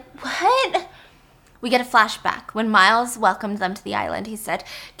 Everyone's like, what? We get a flashback. When Miles welcomed them to the island, he said,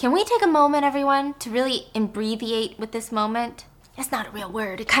 can we take a moment, everyone, to really imbreviate with this moment? It's not a real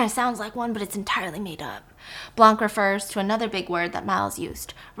word. It kind of sounds like one, but it's entirely made up. Blanc refers to another big word that Miles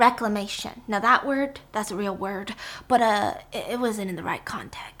used, reclamation. Now that word, that's a real word, but it wasn't in the right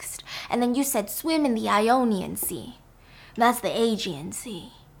context. And then you said swim in the Ionian Sea. That's the Aegean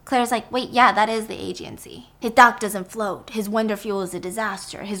Sea. Claire's like, wait, yeah, that is the Aegean Sea. His dock doesn't float. His wonder fuel is a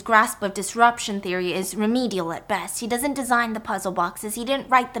disaster. His grasp of disruption theory is remedial at best. He doesn't design the puzzle boxes. He didn't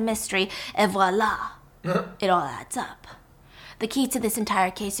write the mystery. Et voila. It all adds up. The key to this entire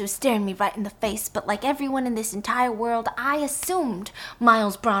case was staring me right in the face, but like everyone in this entire world, I assumed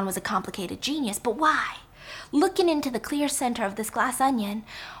Miles Braun was a complicated genius. But why? Looking into the clear center of this glass onion,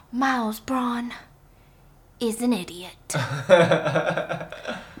 Miles Braun is an idiot.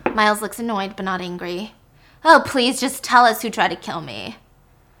 Miles looks annoyed but not angry. Oh, please just tell us who tried to kill me.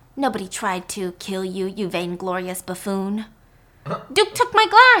 Nobody tried to kill you, you vainglorious buffoon. Duke took my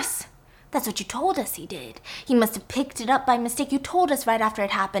glass. That's what you told us he did. He must have picked it up by mistake. You told us right after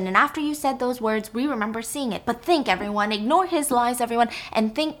it happened, and after you said those words, we remember seeing it. But think, everyone. Ignore his lies, everyone,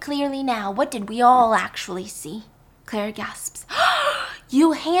 and think clearly now. What did we all actually see? Claire gasps.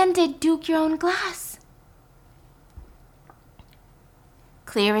 You handed Duke your own glass.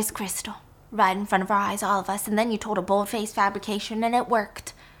 Clear as crystal, right in front of our eyes, all of us, and then you told a bold-faced fabrication, and it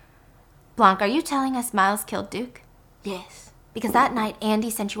worked. Blanc, are you telling us Miles killed Duke? Yes. Because that night, Andy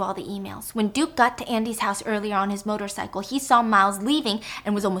sent you all the emails. When Duke got to Andy's house earlier on his motorcycle, he saw Miles leaving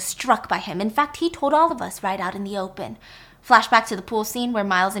and was almost struck by him. In fact, he told all of us right out in the open. Flashback to the pool scene where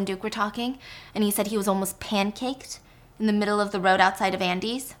Miles and Duke were talking, and he said he was almost pancaked in the middle of the road outside of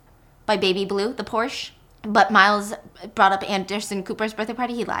Andy's by Baby Blue, the Porsche. But Miles brought up Anderson Cooper's birthday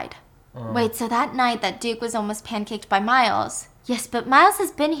party. He lied. Wait, so that night that Duke was almost pancaked by Miles. Yes, but Miles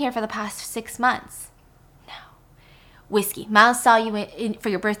has been here for the past 6 months. No. Whiskey. Miles saw you for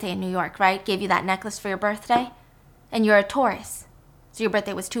your birthday in New York, right? Gave you that necklace for your birthday? And you're a Taurus. So your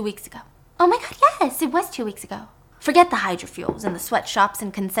birthday was 2 weeks ago. Oh my god, yes, it was 2 weeks ago. Forget the hydrofuels and the sweatshops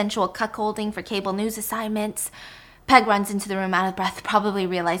and consensual cuckolding for cable news assignments. Peg runs into the room out of breath, probably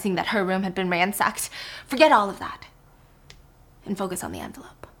realizing that her room had been ransacked. Forget all of that. And focus on the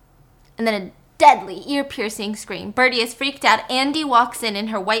envelope. And then a deadly, ear-piercing scream. Birdie is freaked out. Andy walks in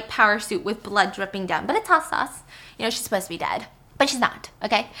her white power suit with blood dripping down. But it's hot sauce. You know, she's supposed to be dead. But she's not,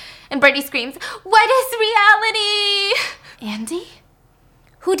 okay? And Birdie screams, what is reality? Andy?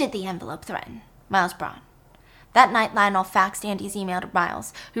 Who did the envelope threaten? Miles Braun. That night, Lionel faxed Andy's email to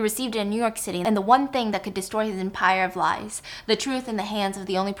Miles, who received it in New York City, and the one thing that could destroy his empire of lies, the truth in the hands of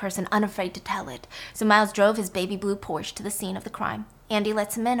the only person unafraid to tell it. So Miles drove his baby blue Porsche to the scene of the crime. Andy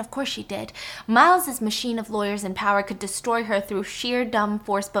lets him in, of course she did. Miles's machine of lawyers and power could destroy her through sheer dumb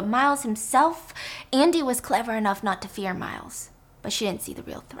force, but Miles himself, Andy was clever enough not to fear Miles. But she didn't see the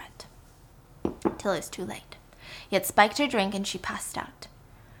real threat. Till it was too late. He had spiked her drink and she passed out.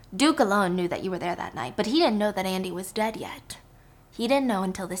 Duke alone knew that you were there that night, but he didn't know that Andy was dead yet. He didn't know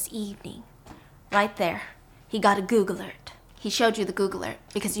until this evening. Right there, he got a Google alert. He showed you the Google alert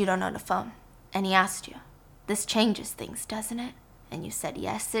because you don't own a phone. And he asked you, this changes things, doesn't it? And you said,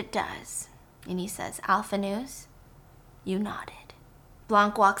 yes, it does. And he says, Alpha News? You nodded.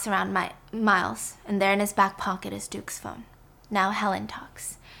 Blanc walks around Miles, and there in his back pocket is Duke's phone. Now Helen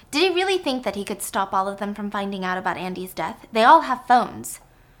talks. Did he really think that he could stop all of them from finding out about Andy's death? They all have phones.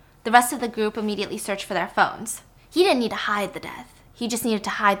 The rest of the group immediately searched for their phones. He didn't need to hide the death. He just needed to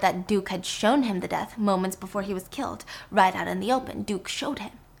hide that Duke had shown him the death moments before he was killed, right out in the open. Duke showed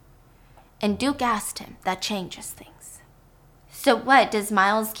him. And Duke asked him, that changes things. So what? Does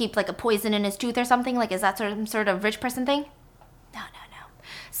Miles keep like a poison in his tooth or something? Like, is that some sort of rich person thing? No.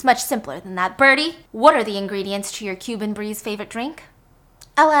 It's much simpler than that. Birdie, what are the ingredients to your Cuban Breeze favorite drink?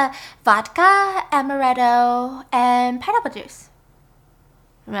 Oh, vodka, amaretto, and pineapple juice.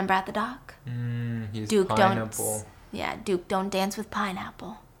 Remember at the dock? He's Duke pineapple. Duke don't dance with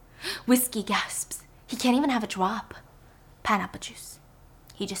pineapple. Whiskey gasps. He can't even have a drop. Pineapple juice.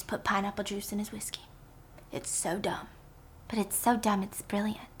 He just put pineapple juice in his whiskey. It's so dumb. But it's so dumb it's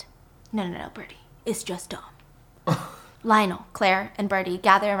brilliant. No, Birdie. It's just dumb. Lionel, Claire, and Birdie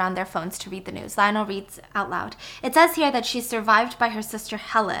gather around their phones to read the news. Lionel reads out loud. It says here that she's survived by her sister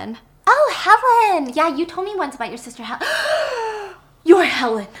Helen. Oh, Helen! Yeah, you told me once about your sister Helen. You're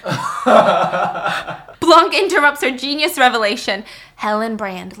Helen. Blanc interrupts her genius revelation. Helen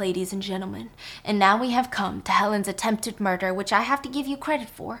Brand, ladies and gentlemen. And now we have come to Helen's attempted murder, which I have to give you credit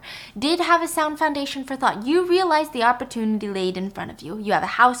for, did have a sound foundation for thought. You realize the opportunity laid in front of you. You have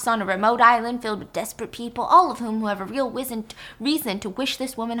a house on a remote island filled with desperate people, all of whom have a real reason to wish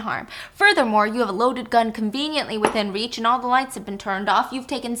this woman harm. Furthermore, you have a loaded gun conveniently within reach, and all the lights have been turned off. You've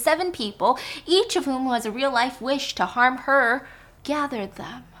taken 7 people, each of whom has a real-life wish to harm her, gathered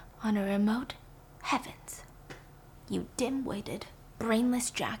them on a remote heavens. You dim-witted, brainless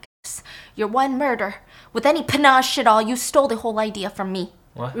jackass. Your one murder. With any panache at all, you stole the whole idea from me.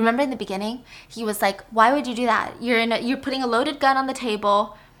 What? Remember in the beginning? He was like, why would you do that? You're putting a loaded gun on the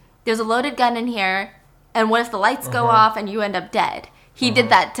table. There's a loaded gun in here. And what if the lights go off and you end up dead? He did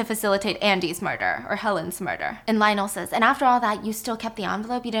that to facilitate Andy's murder, or Helen's murder. And Lionel says, and after all that, you still kept the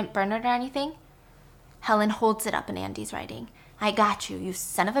envelope? You didn't burn it or anything? Helen holds it up in Andy's writing. I got you, you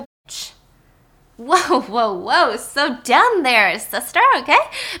son of a bitch. Whoa. So down there, sister, okay?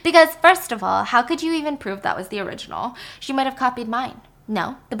 Because first of all, how could you even prove that was the original? She might have copied mine.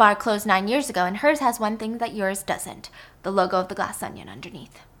 No, the bar closed 9 years ago, and hers has one thing that yours doesn't. The logo of the glass onion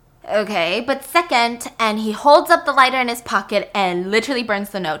underneath. Okay, but second, and he holds up the lighter in his pocket and literally burns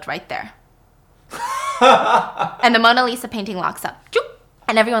the note right there. And the Mona Lisa painting locks up.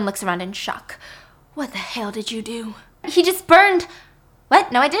 And everyone looks around in shock. What the hell did you do? He just burned.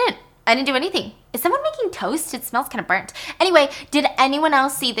 What? No, I didn't. I didn't do anything. Is someone making toast? It smells kind of burnt. Anyway, did anyone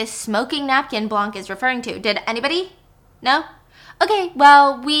else see this smoking napkin Blanc is referring to? Did anybody? No? Okay,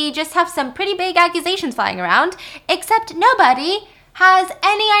 well, we just have some pretty big accusations flying around, except nobody has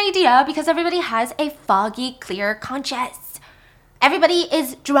any idea because everybody has a foggy, clear conscience. Everybody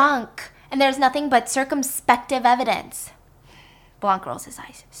is drunk, and there's nothing but circumspective evidence. Blanc rolls his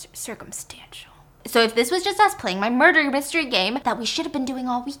eyes. Circumstantial. So if this was just us playing my murder mystery game that we should have been doing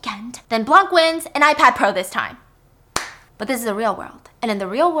all weekend, then Blanc wins and iPad Pro this time. But this is the real world. And in the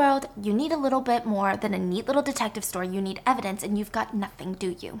real world, you need a little bit more than a neat little detective story. You need evidence, and you've got nothing,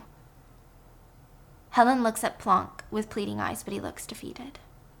 do you? Helen looks at Blanc with pleading eyes, but he looks defeated.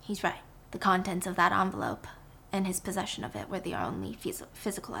 He's right. The contents of that envelope and his possession of it were the only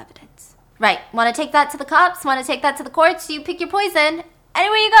physical evidence. Right. Want to take that to the cops? Want to take that to the courts? You pick your poison.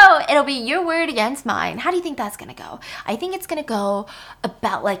 Anywhere you go, it'll be your word against mine. How do you think that's going to go? I think it's going to go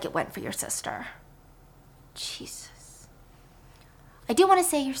about like it went for your sister. Jesus. I do want to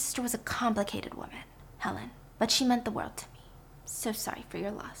say your sister was a complicated woman, Helen, but she meant the world to me. So sorry for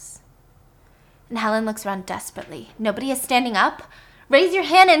your loss. And Helen looks around desperately. Nobody is standing up. Raise your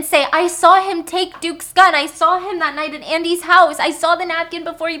hand and say, I saw him take Duke's gun. I saw him that night at Andy's house. I saw the napkin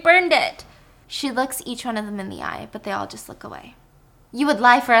before he burned it. She looks each one of them in the eye, but they all just look away. You would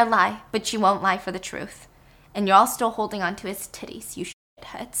lie for a lie, but you won't lie for the truth. And you're all still holding on to his titties, you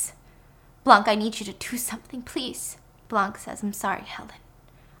shitheads. Blanc, I need you to do something, please. Blanc says, I'm sorry, Helen.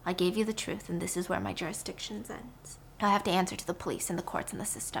 I gave you the truth, and this is where my jurisdiction ends. I have to answer to the police and the courts and the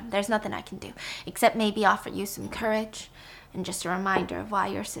system. There's nothing I can do, except maybe offer you some courage and just a reminder of why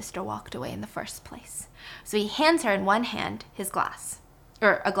your sister walked away in the first place. So he hands her in one hand his glass,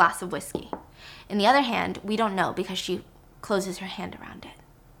 or a glass of whiskey. In the other hand, we don't know because she closes her hand around it,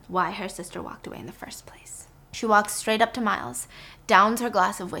 why her sister walked away in the first place. She walks straight up to Miles, downs her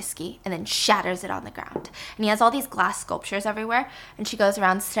glass of whiskey, and then shatters it on the ground. And he has all these glass sculptures everywhere, and she goes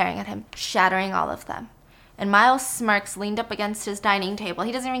around staring at him, shattering all of them. And Miles smirks, leaned up against his dining table.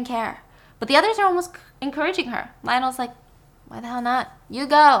 He doesn't even care. But the others are almost encouraging her. Lionel's like, why the hell not? You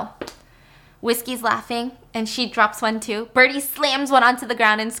go. Whiskey's laughing, and she drops one too. Birdie slams one onto the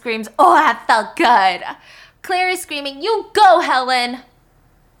ground and screams, oh, that felt good. Claire is screaming, you go, Helen.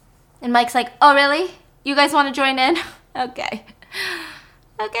 And Mike's like, oh, really? You guys want to join in? Okay.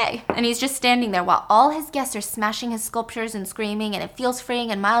 And he's just standing there while all his guests are smashing his sculptures and screaming, and it feels freeing,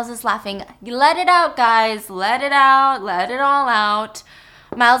 and Miles is laughing. Let it out, guys. Let it out. Let it all out.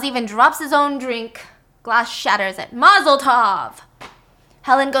 Miles even drops his own drink Glass shatters it. Mazel tov!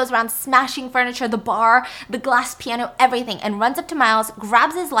 Helen goes around smashing furniture, the bar, the glass piano, everything, and runs up to Miles,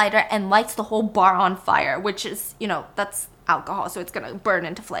 grabs his lighter, and lights the whole bar on fire, which is, that's alcohol, so it's gonna burn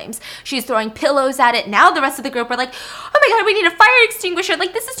into flames. She's throwing pillows at it. Now the rest of the group are like, oh my god, we need a fire extinguisher.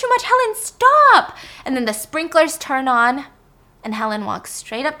 Like, this is too much. Helen, stop! And then the sprinklers turn on, and Helen walks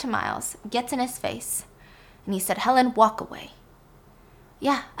straight up to Miles, gets in his face, and he said, Helen, walk away.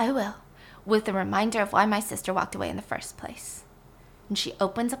 Yeah, I will, with a reminder of why my sister walked away in the first place. And she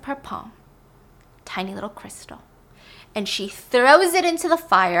opens up her palm, tiny little crystal, and she throws it into the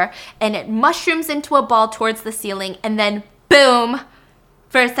fire, and it mushrooms into a ball towards the ceiling, and then boom!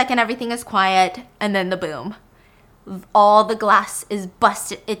 For a second, everything is quiet, and then the boom. All the glass is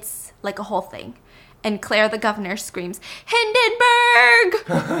busted. It's like a whole thing. And Claire, the governor, screams, Hindenburg!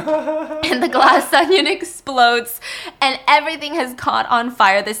 And the glass onion explodes, and everything has caught on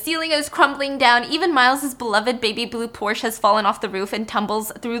fire. The ceiling is crumbling down. Even Miles's beloved baby blue Porsche has fallen off the roof and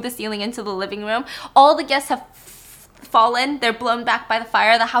tumbles through the ceiling into the living room. All the guests have fallen. They're blown back by the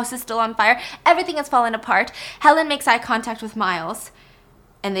fire. The house is still on fire. Everything has fallen apart. Helen makes eye contact with Miles,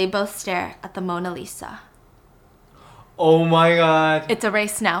 and they both stare at the Mona Lisa. Oh my god. It's a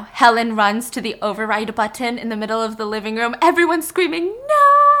race now. Helen runs to the override button in the middle of the living room. Everyone's screaming,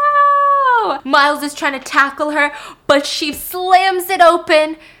 no! Miles is trying to tackle her, but she slams it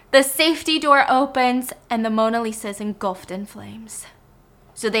open. The safety door opens, and the Mona Lisa is engulfed in flames.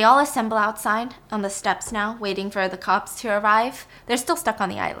 So they all assemble outside on the steps now, waiting for the cops to arrive. They're still stuck on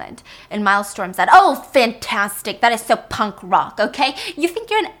the island. And Miles storms out, oh, fantastic. That is so punk rock, okay? You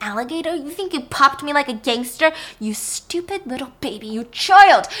think you're an alligator? You think you popped me like a gangster? You stupid little baby, you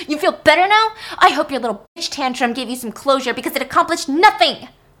child. You feel better now? I hope your little bitch tantrum gave you some closure because it accomplished nothing.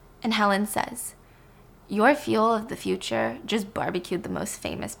 And Helen says, your fuel of the future just barbecued the most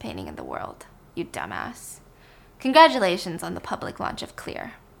famous painting in the world, you dumbass. Congratulations on the public launch of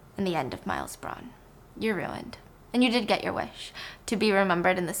Clear and the end of Miles Braun. You're ruined. And you did get your wish, to be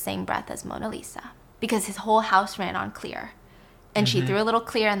remembered in the same breath as Mona Lisa. Because his whole house ran on Clear. And she threw a little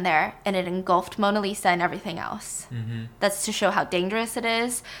Clear in there, and it engulfed Mona Lisa and everything else. That's to show how dangerous it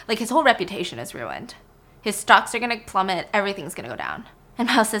is. Like, his whole reputation is ruined. His stocks are gonna plummet, everything's gonna go down. And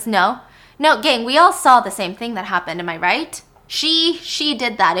Miles says, no, gang, we all saw the same thing that happened, am I right? She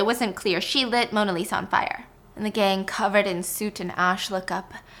did that, it wasn't Clear. She lit Mona Lisa on fire. And the gang, covered in soot and ash, look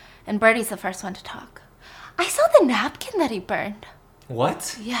up, and Bertie's the first one to talk. I saw the napkin that he burned.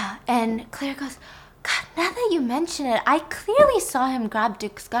 What? Yeah, and Claire goes, God, now that you mention it, I clearly saw him grab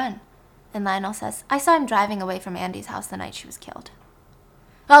Duke's gun. And Lionel says, I saw him driving away from Andy's house the night she was killed.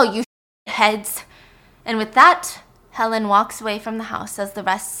 Oh, you heads. And with that, Helen walks away from the house as the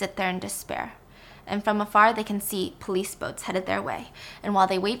rest sit there in despair. And from afar, they can see police boats headed their way. And while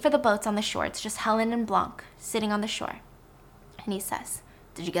they wait for the boats on the shore, it's just Helen and Blanc sitting on the shore. And he says,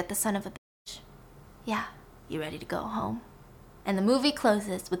 did you get the son of a bitch? Yeah, you ready to go home? And the movie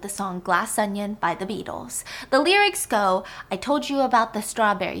closes with the song Glass Onion by the Beatles. The lyrics go, I told you about the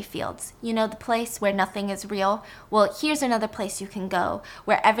strawberry fields. You know, the place where nothing is real? Well, here's another place you can go,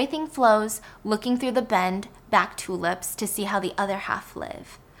 where everything flows, looking through the bend, back tulips, to see how the other half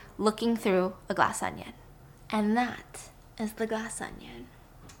live. Looking through a glass onion. And that is the glass onion.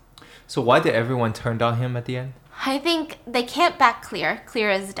 So why did everyone turn on him at the end? I think they can't back Clear.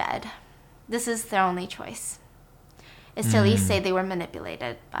 Clear is dead. This is their only choice. Is to at least say they were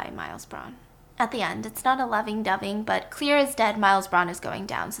manipulated by Miles Braun. At the end, it's not a loving-doving, but Clear is dead, Miles Braun is going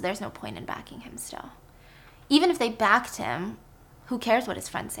down, so there's no point in backing him still. Even if they backed him, who cares what his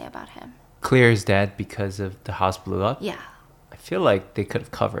friends say about him? Clear is dead because of the house blew up? Yeah. I feel like they could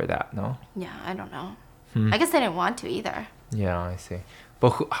have covered that, no? Yeah, I don't know. I guess they didn't want to either. Yeah, I see.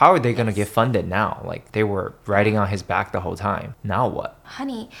 But how are they going to get funded now? Like, they were riding on his back the whole time. Now what?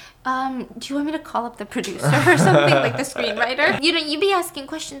 Honey, do you want me to call up the producer or something, like the screenwriter? You'd be asking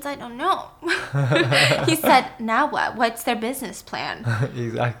questions I don't know. He said, now what? What's their business plan?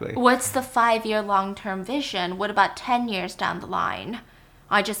 Exactly. What's the 5-year long-term vision? What about 10 years down the line?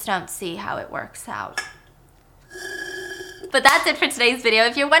 I just don't see how it works out. But that's it for today's video.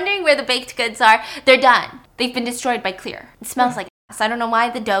 If you're wondering where the baked goods are, they're done. They've been destroyed by Clear. It smells like ass. I don't know why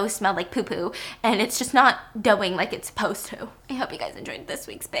the dough smelled like poo-poo, and it's just not doughing like it's supposed to. I hope you guys enjoyed this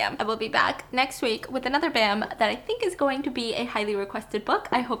week's BAM. I will be back next week with another BAM that I think is going to be a highly requested book.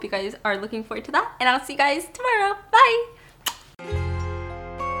 I hope you guys are looking forward to that, and I'll see you guys tomorrow. Bye!